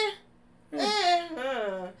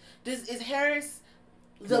 Is Harris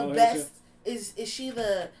the best? Is she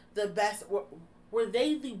the best? Were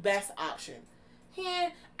they the best option? Yeah,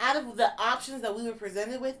 out of the options that we were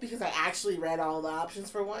presented with, because I actually read all the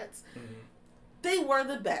options for once, they were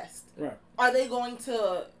the best. Right. Are they going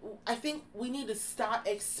to? I think we need to stop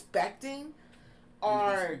expecting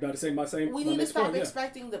we need to stop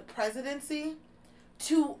expecting the presidency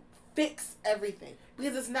to fix everything,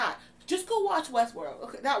 because it's not. Just go watch Westworld.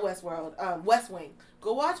 Okay, not Westworld. West Wing.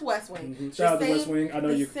 Go watch West Wing. Shout out to West Wing. I know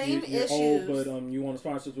you're old, but you want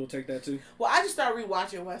sponsors, we'll take that too. Well, I just started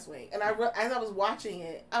rewatching West Wing, and as I was watching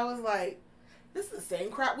it, I was like, "This is the same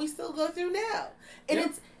crap we still go through now." And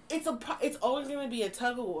it's always going to be a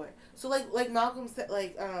tug of war. So like Malcolm said,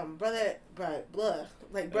 Brother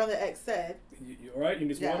X said. You all right? You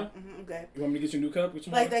need some water? Okay. You want me to get you a new cup?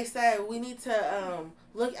 Like they said, we need to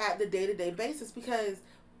look at the day-to-day basis, because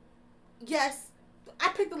yes, I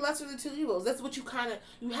picked the lesser of the two evils. That's what you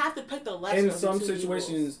have to pick the lesser in of the some two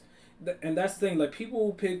situations, and that's the thing. Like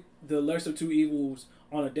people pick the lesser of two evils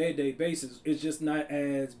on a day-to-day basis. It's just not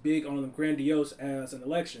as big on them grandiose as an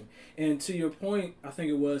election. And to your point, I think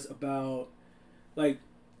it was about like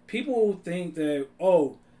people think that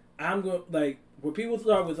I'm going like what people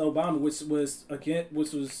thought with Obama,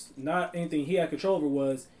 which was not anything he had control over,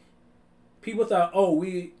 was people thought,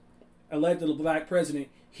 we elected a black president.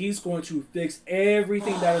 He's going to fix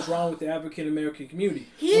everything that is wrong with the African American community.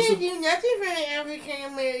 He didn't do nothing for the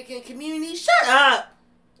African American community. Shut up.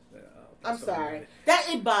 I'm sorry.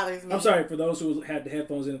 It bothers me. I'm sorry for those who had the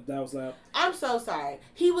headphones in. If that was loud. I'm so sorry.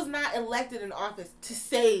 He was not elected in office to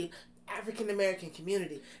save African American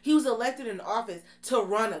community. He was elected in office to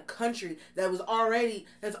run a country that's already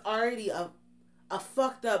a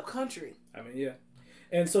fucked up country. I mean, yeah,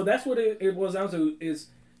 and so that's what it boils down to is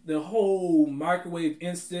the whole microwave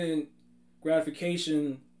instant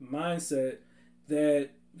gratification mindset that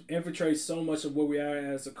infiltrates so much of what we are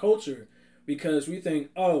as a culture, because we think,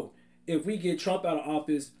 if we get Trump out of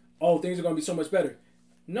office, things are going to be so much better.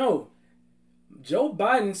 No. Joe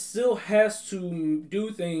Biden still has to do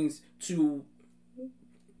things to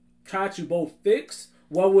try to both fix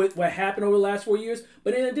what happened over the last 4 years,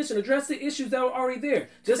 but in addition, address the issues that were already there.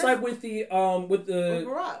 Just like with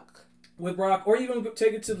Barack. With Barack, or even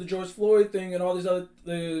take it to the George Floyd thing and all these other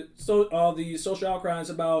all the social outcries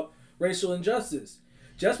about racial injustice.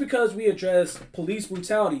 Just because we address police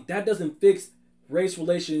brutality, that doesn't fix race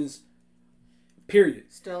relations.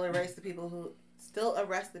 Period. Still arrest the people who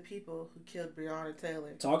killed Breonna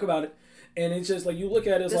Taylor. Talk about it. And it's just like you look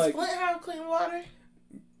at it, it's does like... Flint have clean water?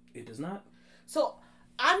 It does not. So,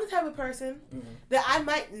 I'm the type of person that I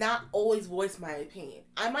might not always voice my opinion.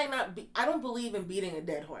 I don't believe in beating a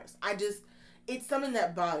dead horse. It's something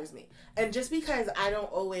that bothers me. And just because I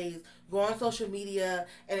don't always go on social media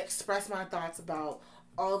and express my thoughts about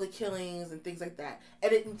all the killings and things like that,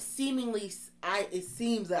 and it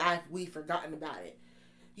seems that we've forgotten about it.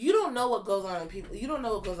 You don't know what goes on in people. You don't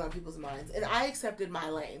know what goes on in people's minds. And I accepted my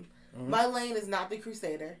lane. Mm-hmm. My lane is not the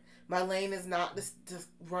crusader. My lane is not to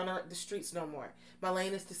run the streets no more. My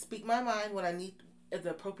lane is to speak my mind when I need at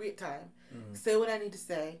the appropriate time, say what I need to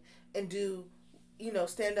say, and do,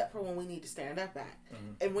 stand up for when we need to stand up at.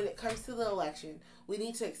 Mm-hmm. And when it comes to the election, we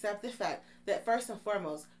need to accept the fact that first and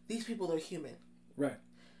foremost, these people are human. Right.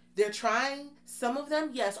 They're trying. Some of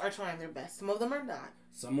them, yes, are trying their best. Some of them are not.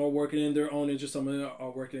 Some are working in their own interest. Some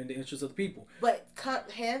are working in the interest of the people. But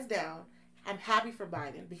hands down, I'm happy for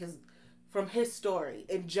Biden because from his story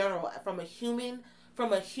in general, from a human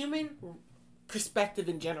perspective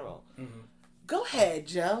in general. Mm-hmm. Go ahead,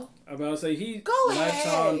 Joe. I'm about to say he's a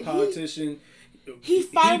lifetime politician. He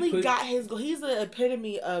finally got his goal. He's the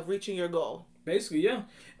epitome of reaching your goal. Basically, yeah.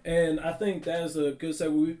 And I think that is a good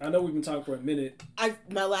segue. I know we've been talking for a minute.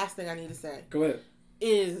 My last thing I need to say. Go ahead.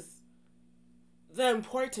 Is the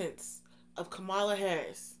importance of Kamala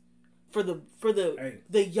Harris for the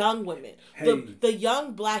young women, the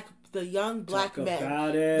young black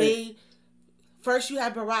men. First you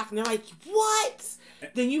had Barack, and they're like, what?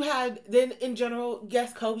 Then in general,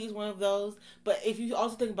 yes, Kobe's one of those. But if you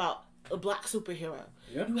also think about a black superhero,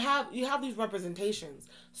 you have these representations.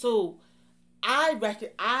 So I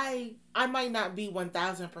might not be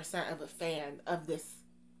 1,000% of a fan of this,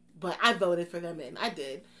 but I voted for them in. I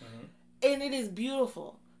did. Mm-hmm. And it is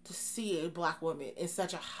beautiful to see a black woman in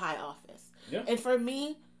such a high office. Yeah. And for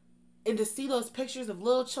me, and to see those pictures of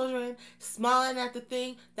little children smiling at the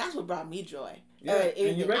thing, that's what brought me joy. Yeah,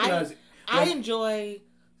 and you recognize it. I enjoy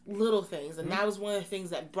little things, and that was one of the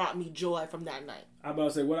things that brought me joy from that night. I'm about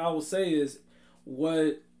to say, what I will say is,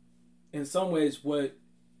 in some ways, what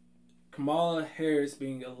Kamala Harris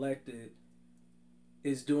being elected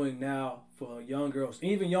is doing now for young girls,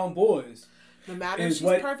 even young boys. No matter if she's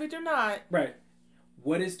perfect or not. Right.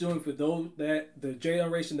 What it's doing for the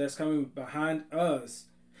generation that's coming behind us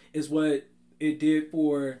is what it did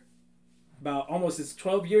for about almost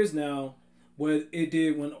 12 years now, what it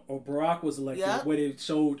did when Barack was elected, what it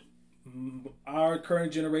showed our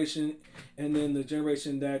current generation and then the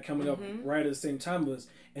generation that coming up right at the same time was.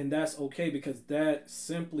 And that's okay because that's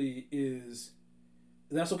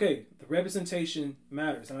okay. The representation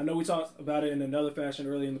matters. And I know we talked about it in another fashion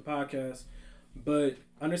earlier in the podcast, but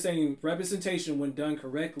understanding representation when done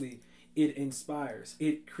correctly, it inspires.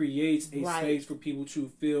 It creates a space for people to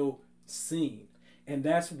feel seen. And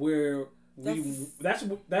that's where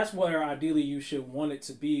that's where ideally you should want it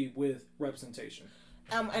to be with representation.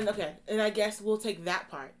 And I guess we'll take that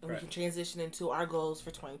part and we can transition into our goals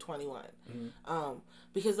for 2021. Mm-hmm.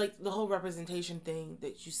 Because like the whole representation thing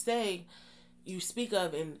that you speak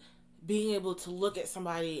of, and being able to look at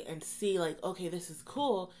somebody and see like, okay, this is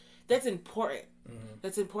cool. That's important. Mm-hmm.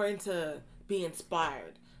 That's important to be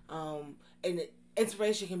inspired. And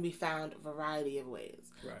inspiration can be found a variety of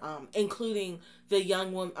ways, right. Including the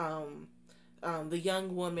young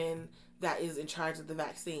woman that is in charge of the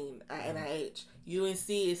vaccine at NIH. UNC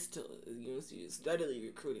is steadily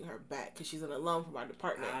recruiting her back because she's an alum from our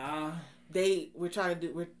department. We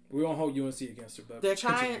don't hold UNC against her, but they're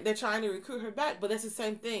trying to recruit her back. But that's the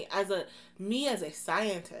same thing as a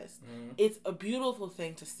scientist. Mm-hmm. It's a beautiful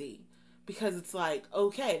thing to see because it's like,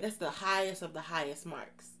 okay, that's the highest of the highest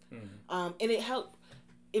marks. Mm-hmm. And it helped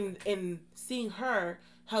in seeing her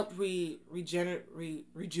help rejuvenate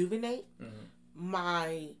mm-hmm.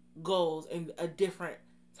 my goals in a different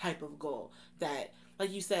type of goal that,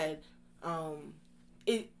 like you said,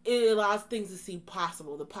 it allows things to seem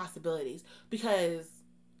possible, the possibilities, because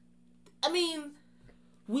I mean,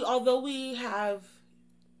 although we have,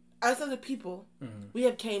 as other people, mm-hmm. we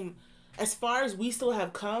have came as far as we still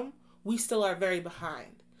have come, we still are very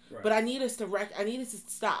behind. Right. But I need us to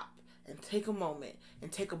stop and take a moment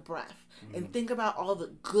and take a breath mm-hmm. and think about all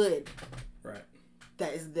the good right.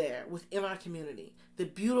 that is there within our community, the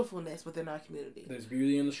beautifulness within our community. There's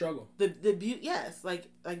beauty in the struggle. The beauty, yes, like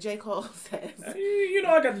J. Cole says. You know,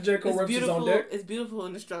 I got the J. Cole references on deck. It's beautiful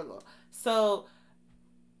in the struggle. So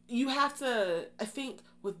you have to, I think,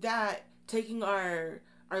 with that, taking our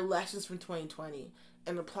lessons from 2020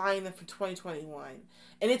 and applying them for 2021,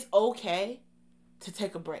 and it's okay to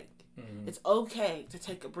take a break. Mm-hmm. It's okay to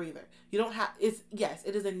take a breather. You don't have. It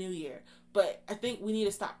is a new year, but I think we need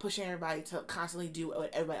to stop pushing everybody to constantly do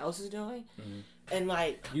what everybody else is doing. Mm-hmm. And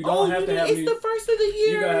like, you don't have to have. It's the first of the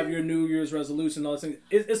year. You gotta have your New Year's resolution. All those things.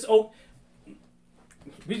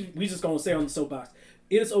 We just gonna say on the soapbox.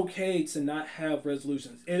 It is okay to not have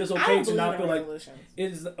resolutions. It is okay to not feel like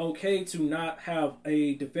it is okay to not have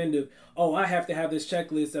a definitive. Oh, I have to have this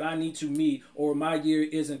checklist that I need to meet, or my year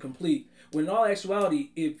isn't complete. When in all actuality,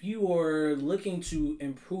 if you are looking to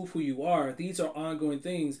improve who you are, these are ongoing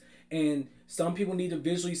things, and some people need to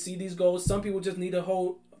visually see these goals. Some people just need to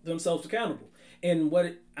hold themselves accountable. And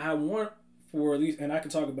what I want for at least, and I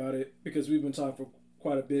can talk about it because we've been talking for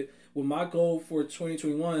quite a bit. Well, my goal for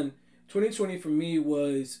 2021. 2020 for me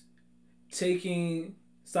was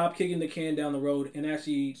stop kicking the can down the road and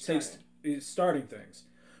actually starting things.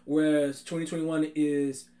 Whereas 2021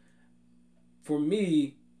 is, for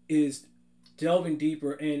me, is delving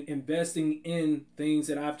deeper and investing in things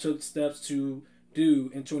that I've took steps to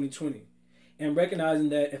do in 2020. And recognizing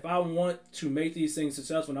that if I want to make these things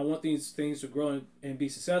successful and I want these things to grow and be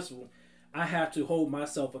successful, I have to hold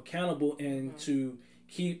myself accountable and to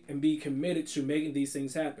keep and be committed to making these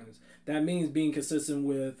things happen. That means being consistent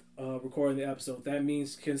with recording the episode. That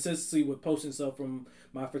means consistency with posting stuff from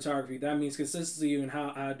my photography. That means consistency in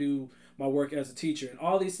how I do my work as a teacher. And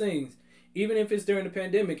all these things, even if it's during the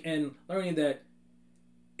pandemic, and learning that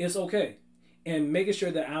it's okay. And making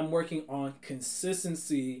sure that I'm working on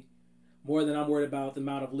consistency more than I'm worried about the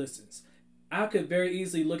amount of listens. I could very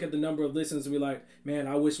easily look at the number of listens and be like, man,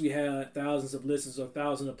 I wish we had thousands of listens or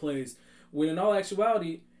thousands of plays. When in all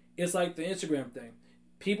actuality, it's like the Instagram thing.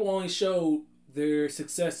 People only show their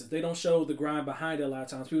successes. They don't show the grind behind it a lot of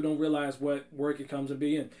times. People don't realize what work it comes to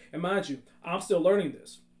be in. And mind you, I'm still learning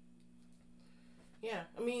this. Yeah,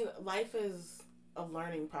 I mean, life is a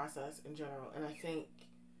learning process in general. And I think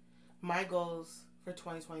my goals for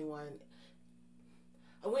 2021,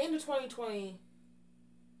 I went into 2020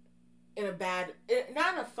 in a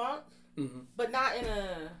not in a funk, mm-hmm. but not in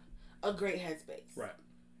a great headspace. Right.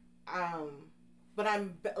 But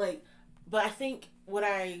I think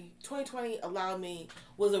 2020 allowed me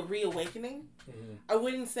was a reawakening. Mm-hmm. I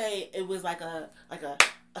wouldn't say it was like a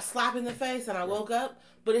slap in the face and I woke up,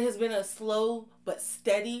 but it has been a slow but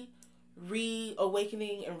steady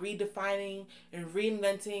reawakening and redefining and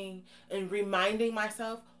reinventing and reminding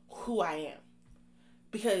myself who I am.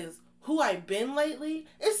 Because who I've been lately,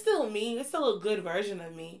 it's still me. It's still a good version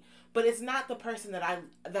of me, but it's not the person that I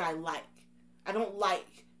like. I don't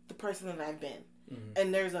like the person that I've been. Mm-hmm.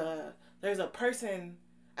 And there's a person,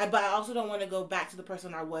 but I also don't want to go back to the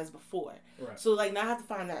person I was before. Right. So like now I have to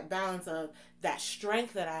find that balance of that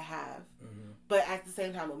strength that I have, mm-hmm. but at the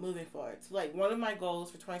same time I'm moving forward. So like one of my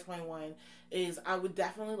goals for 2021 is I would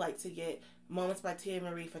definitely like to get Moments by Tia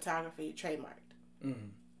Marie Photography trademarked. Mm-hmm.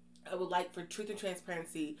 I would like for Truth and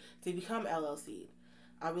Transparency to become LLC.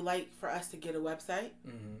 I would like for us to get a website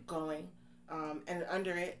mm-hmm. going, and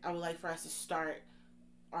under it, I would like for us to start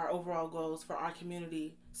our overall goals for our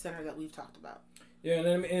community center that we've talked about. Yeah,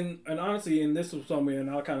 and honestly, and this was somewhere,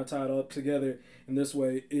 and I'll kind of tie it up together in this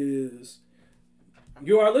way, is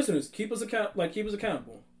you, our listeners, keep us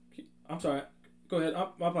accountable. I'm sorry. Go ahead.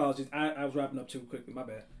 My apologies. I was wrapping up too quickly. My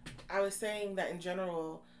bad. I was saying that in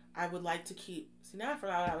general, I would like to keep. See, now I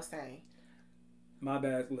forgot what I was saying. My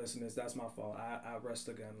bad, listeners. That's my fault. I rushed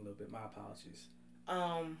the gun a little bit. My apologies.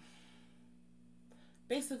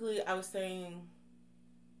 Basically, I was saying.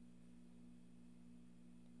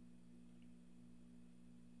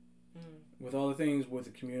 With all the things with the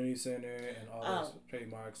community center and all those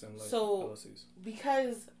trademarks and LLCs.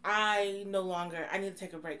 Because I need to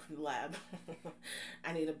take a break from the lab.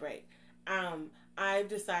 I need a break. I've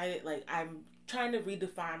decided, like, I'm trying to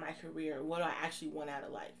redefine my career. What do I actually want out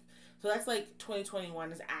of life? So that's like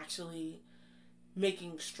 2021 is actually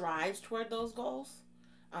making strides toward those goals.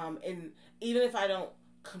 And even if I don't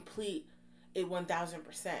complete it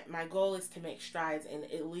 1000%, my goal is to make strides and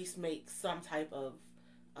at least make some type of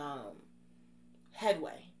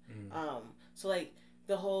headway. So like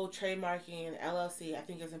the whole trademarking and LLC, I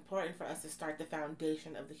think is important for us to start the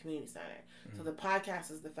foundation of the community center. So the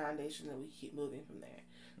podcast is the foundation, and we keep moving from there.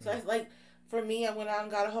 So it's like, for me, I went out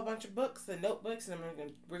and got a whole bunch of books and notebooks, and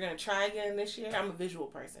we're gonna try again this year. I'm a visual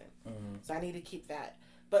person, so I need to keep that.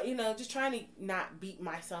 But just trying to not beat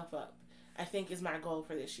myself up, I think, is my goal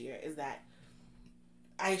for this year. Is that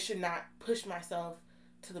I should not push myself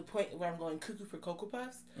to the point where I'm going cuckoo for Cocoa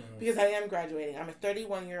Puffs, because I am graduating. I'm a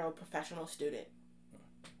 31-year-old professional student,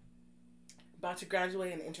 about to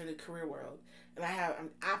graduate and enter the career world, and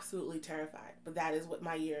I'm absolutely terrified. But that is what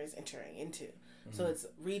my year is entering into. So it's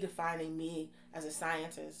redefining me as a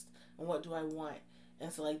scientist and what do I want.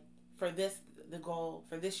 And so, like, the goal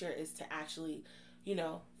for this year is to actually,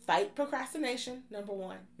 fight procrastination. Number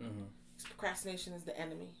one, procrastination is the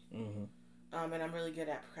enemy, and I'm really good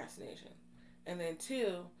at procrastination. And then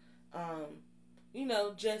two,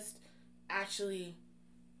 just actually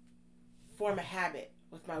form a habit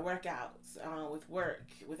with my workouts, with work,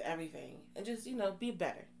 with everything, and just, be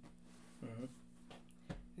better.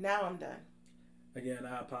 Now I'm done. Again,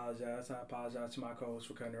 I apologize. I apologize to my co-host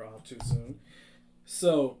for cutting her off too soon.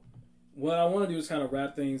 So, what I want to do is kind of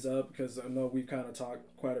wrap things up, because I know we've kind of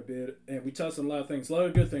talked quite a bit, and we touched on a lot of things, a lot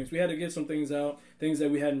of good things. We had to get some things out, things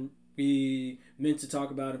that we hadn't meant to talk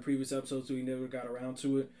about in previous episodes, so we never got around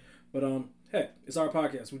to it. But hey, it's our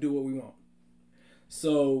podcast. We do what we want.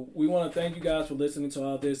 So we want to thank you guys for listening to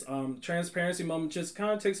all this. Transparency moment. Just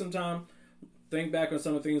kind of take some time, think back on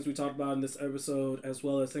some of the things we talked about in this episode, as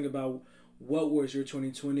well as think about what was your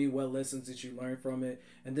 2020, what lessons did you learn from it,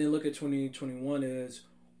 and then look at 2021 as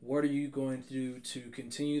what are you going to do to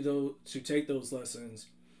continue to take those lessons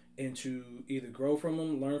and to either grow from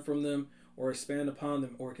them, learn from them, or expand upon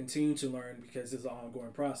them, or continue to learn, because it's an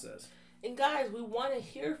ongoing process. And guys, we want to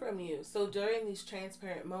hear from you. So during these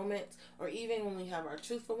transparent moments, or even when we have our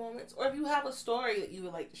truthful moments, or if you have a story that you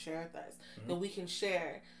would like to share with us that we can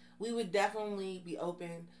share, we would definitely be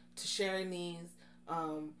open to sharing these.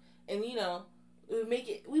 And it would make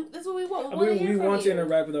it. That's what we want. We want to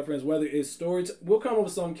interact with our friends, whether it's stories. We'll come up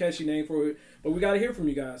with some catchy name for it, but we got to hear from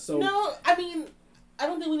you guys. So no, I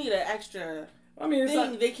don't think we need an extra. It's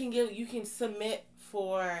thing they can give. You can submit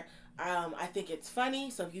for. I think it's funny.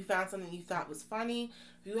 So if you found something you thought was funny,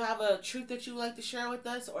 if you have a truth that you would like to share with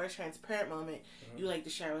us, or a transparent moment you like to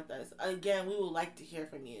share with us, again, we would like to hear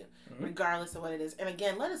from you, regardless of what it is. And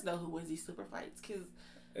again, let us know who wins these super fights, because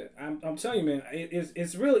I'm telling you, man,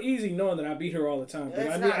 it's real easy knowing that I beat her all the time.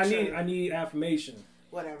 I need affirmation.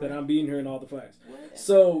 Whatever. That I'm beating her in all the fights. Whatever.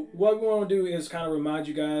 So what we want to do is kind of remind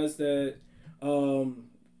you guys that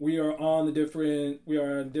we are on different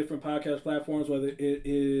podcast platforms, whether it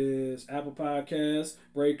is Apple Podcasts,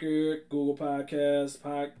 Breaker, Google Podcasts,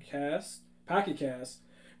 Pocket Cast,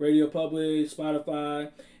 Radio Public,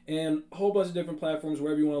 Spotify, and a whole bunch of different platforms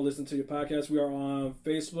wherever you want to listen to your podcast. We are on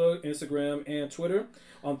Facebook, Instagram, and Twitter.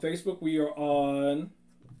 On Facebook, we are on...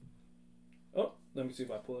 Oh, let me see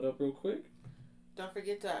if I pull it up real quick. Don't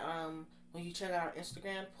forget to, when you check out our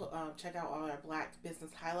Instagram, check out all our Black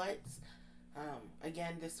business highlights.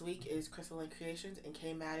 Again, this week is Crystalline Creations and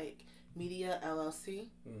K-Matic Media, LLC.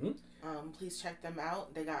 Please check them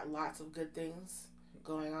out. They got lots of good things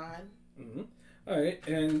going on. All right,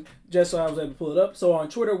 and just so I was able to pull it up. So on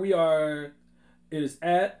Twitter, it is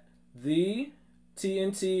at the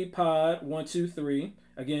TNT Pod 123.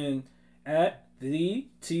 Again, at the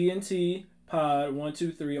TNT Pod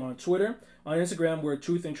 123 on Twitter. On Instagram, we're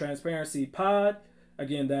Truth and Transparency Pod.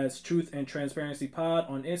 Again, that's Truth and Transparency Pod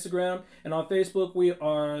on Instagram. And on Facebook, we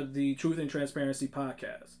are the Truth and Transparency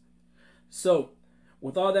Podcast. So,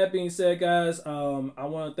 with all that being said, guys, I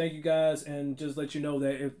want to thank you guys and just let you know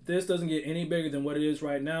that if this doesn't get any bigger than what it is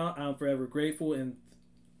right now, I'm forever grateful and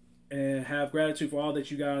have gratitude for all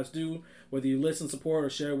that you guys do, whether you listen, support, or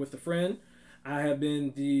share with a friend.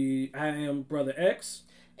 I am Brother X.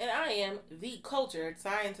 And I am the cultured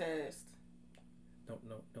scientist. No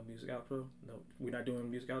music outro? No, we're not doing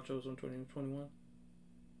music outros on 2021?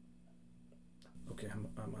 Okay,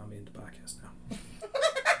 I'm in the podcast now.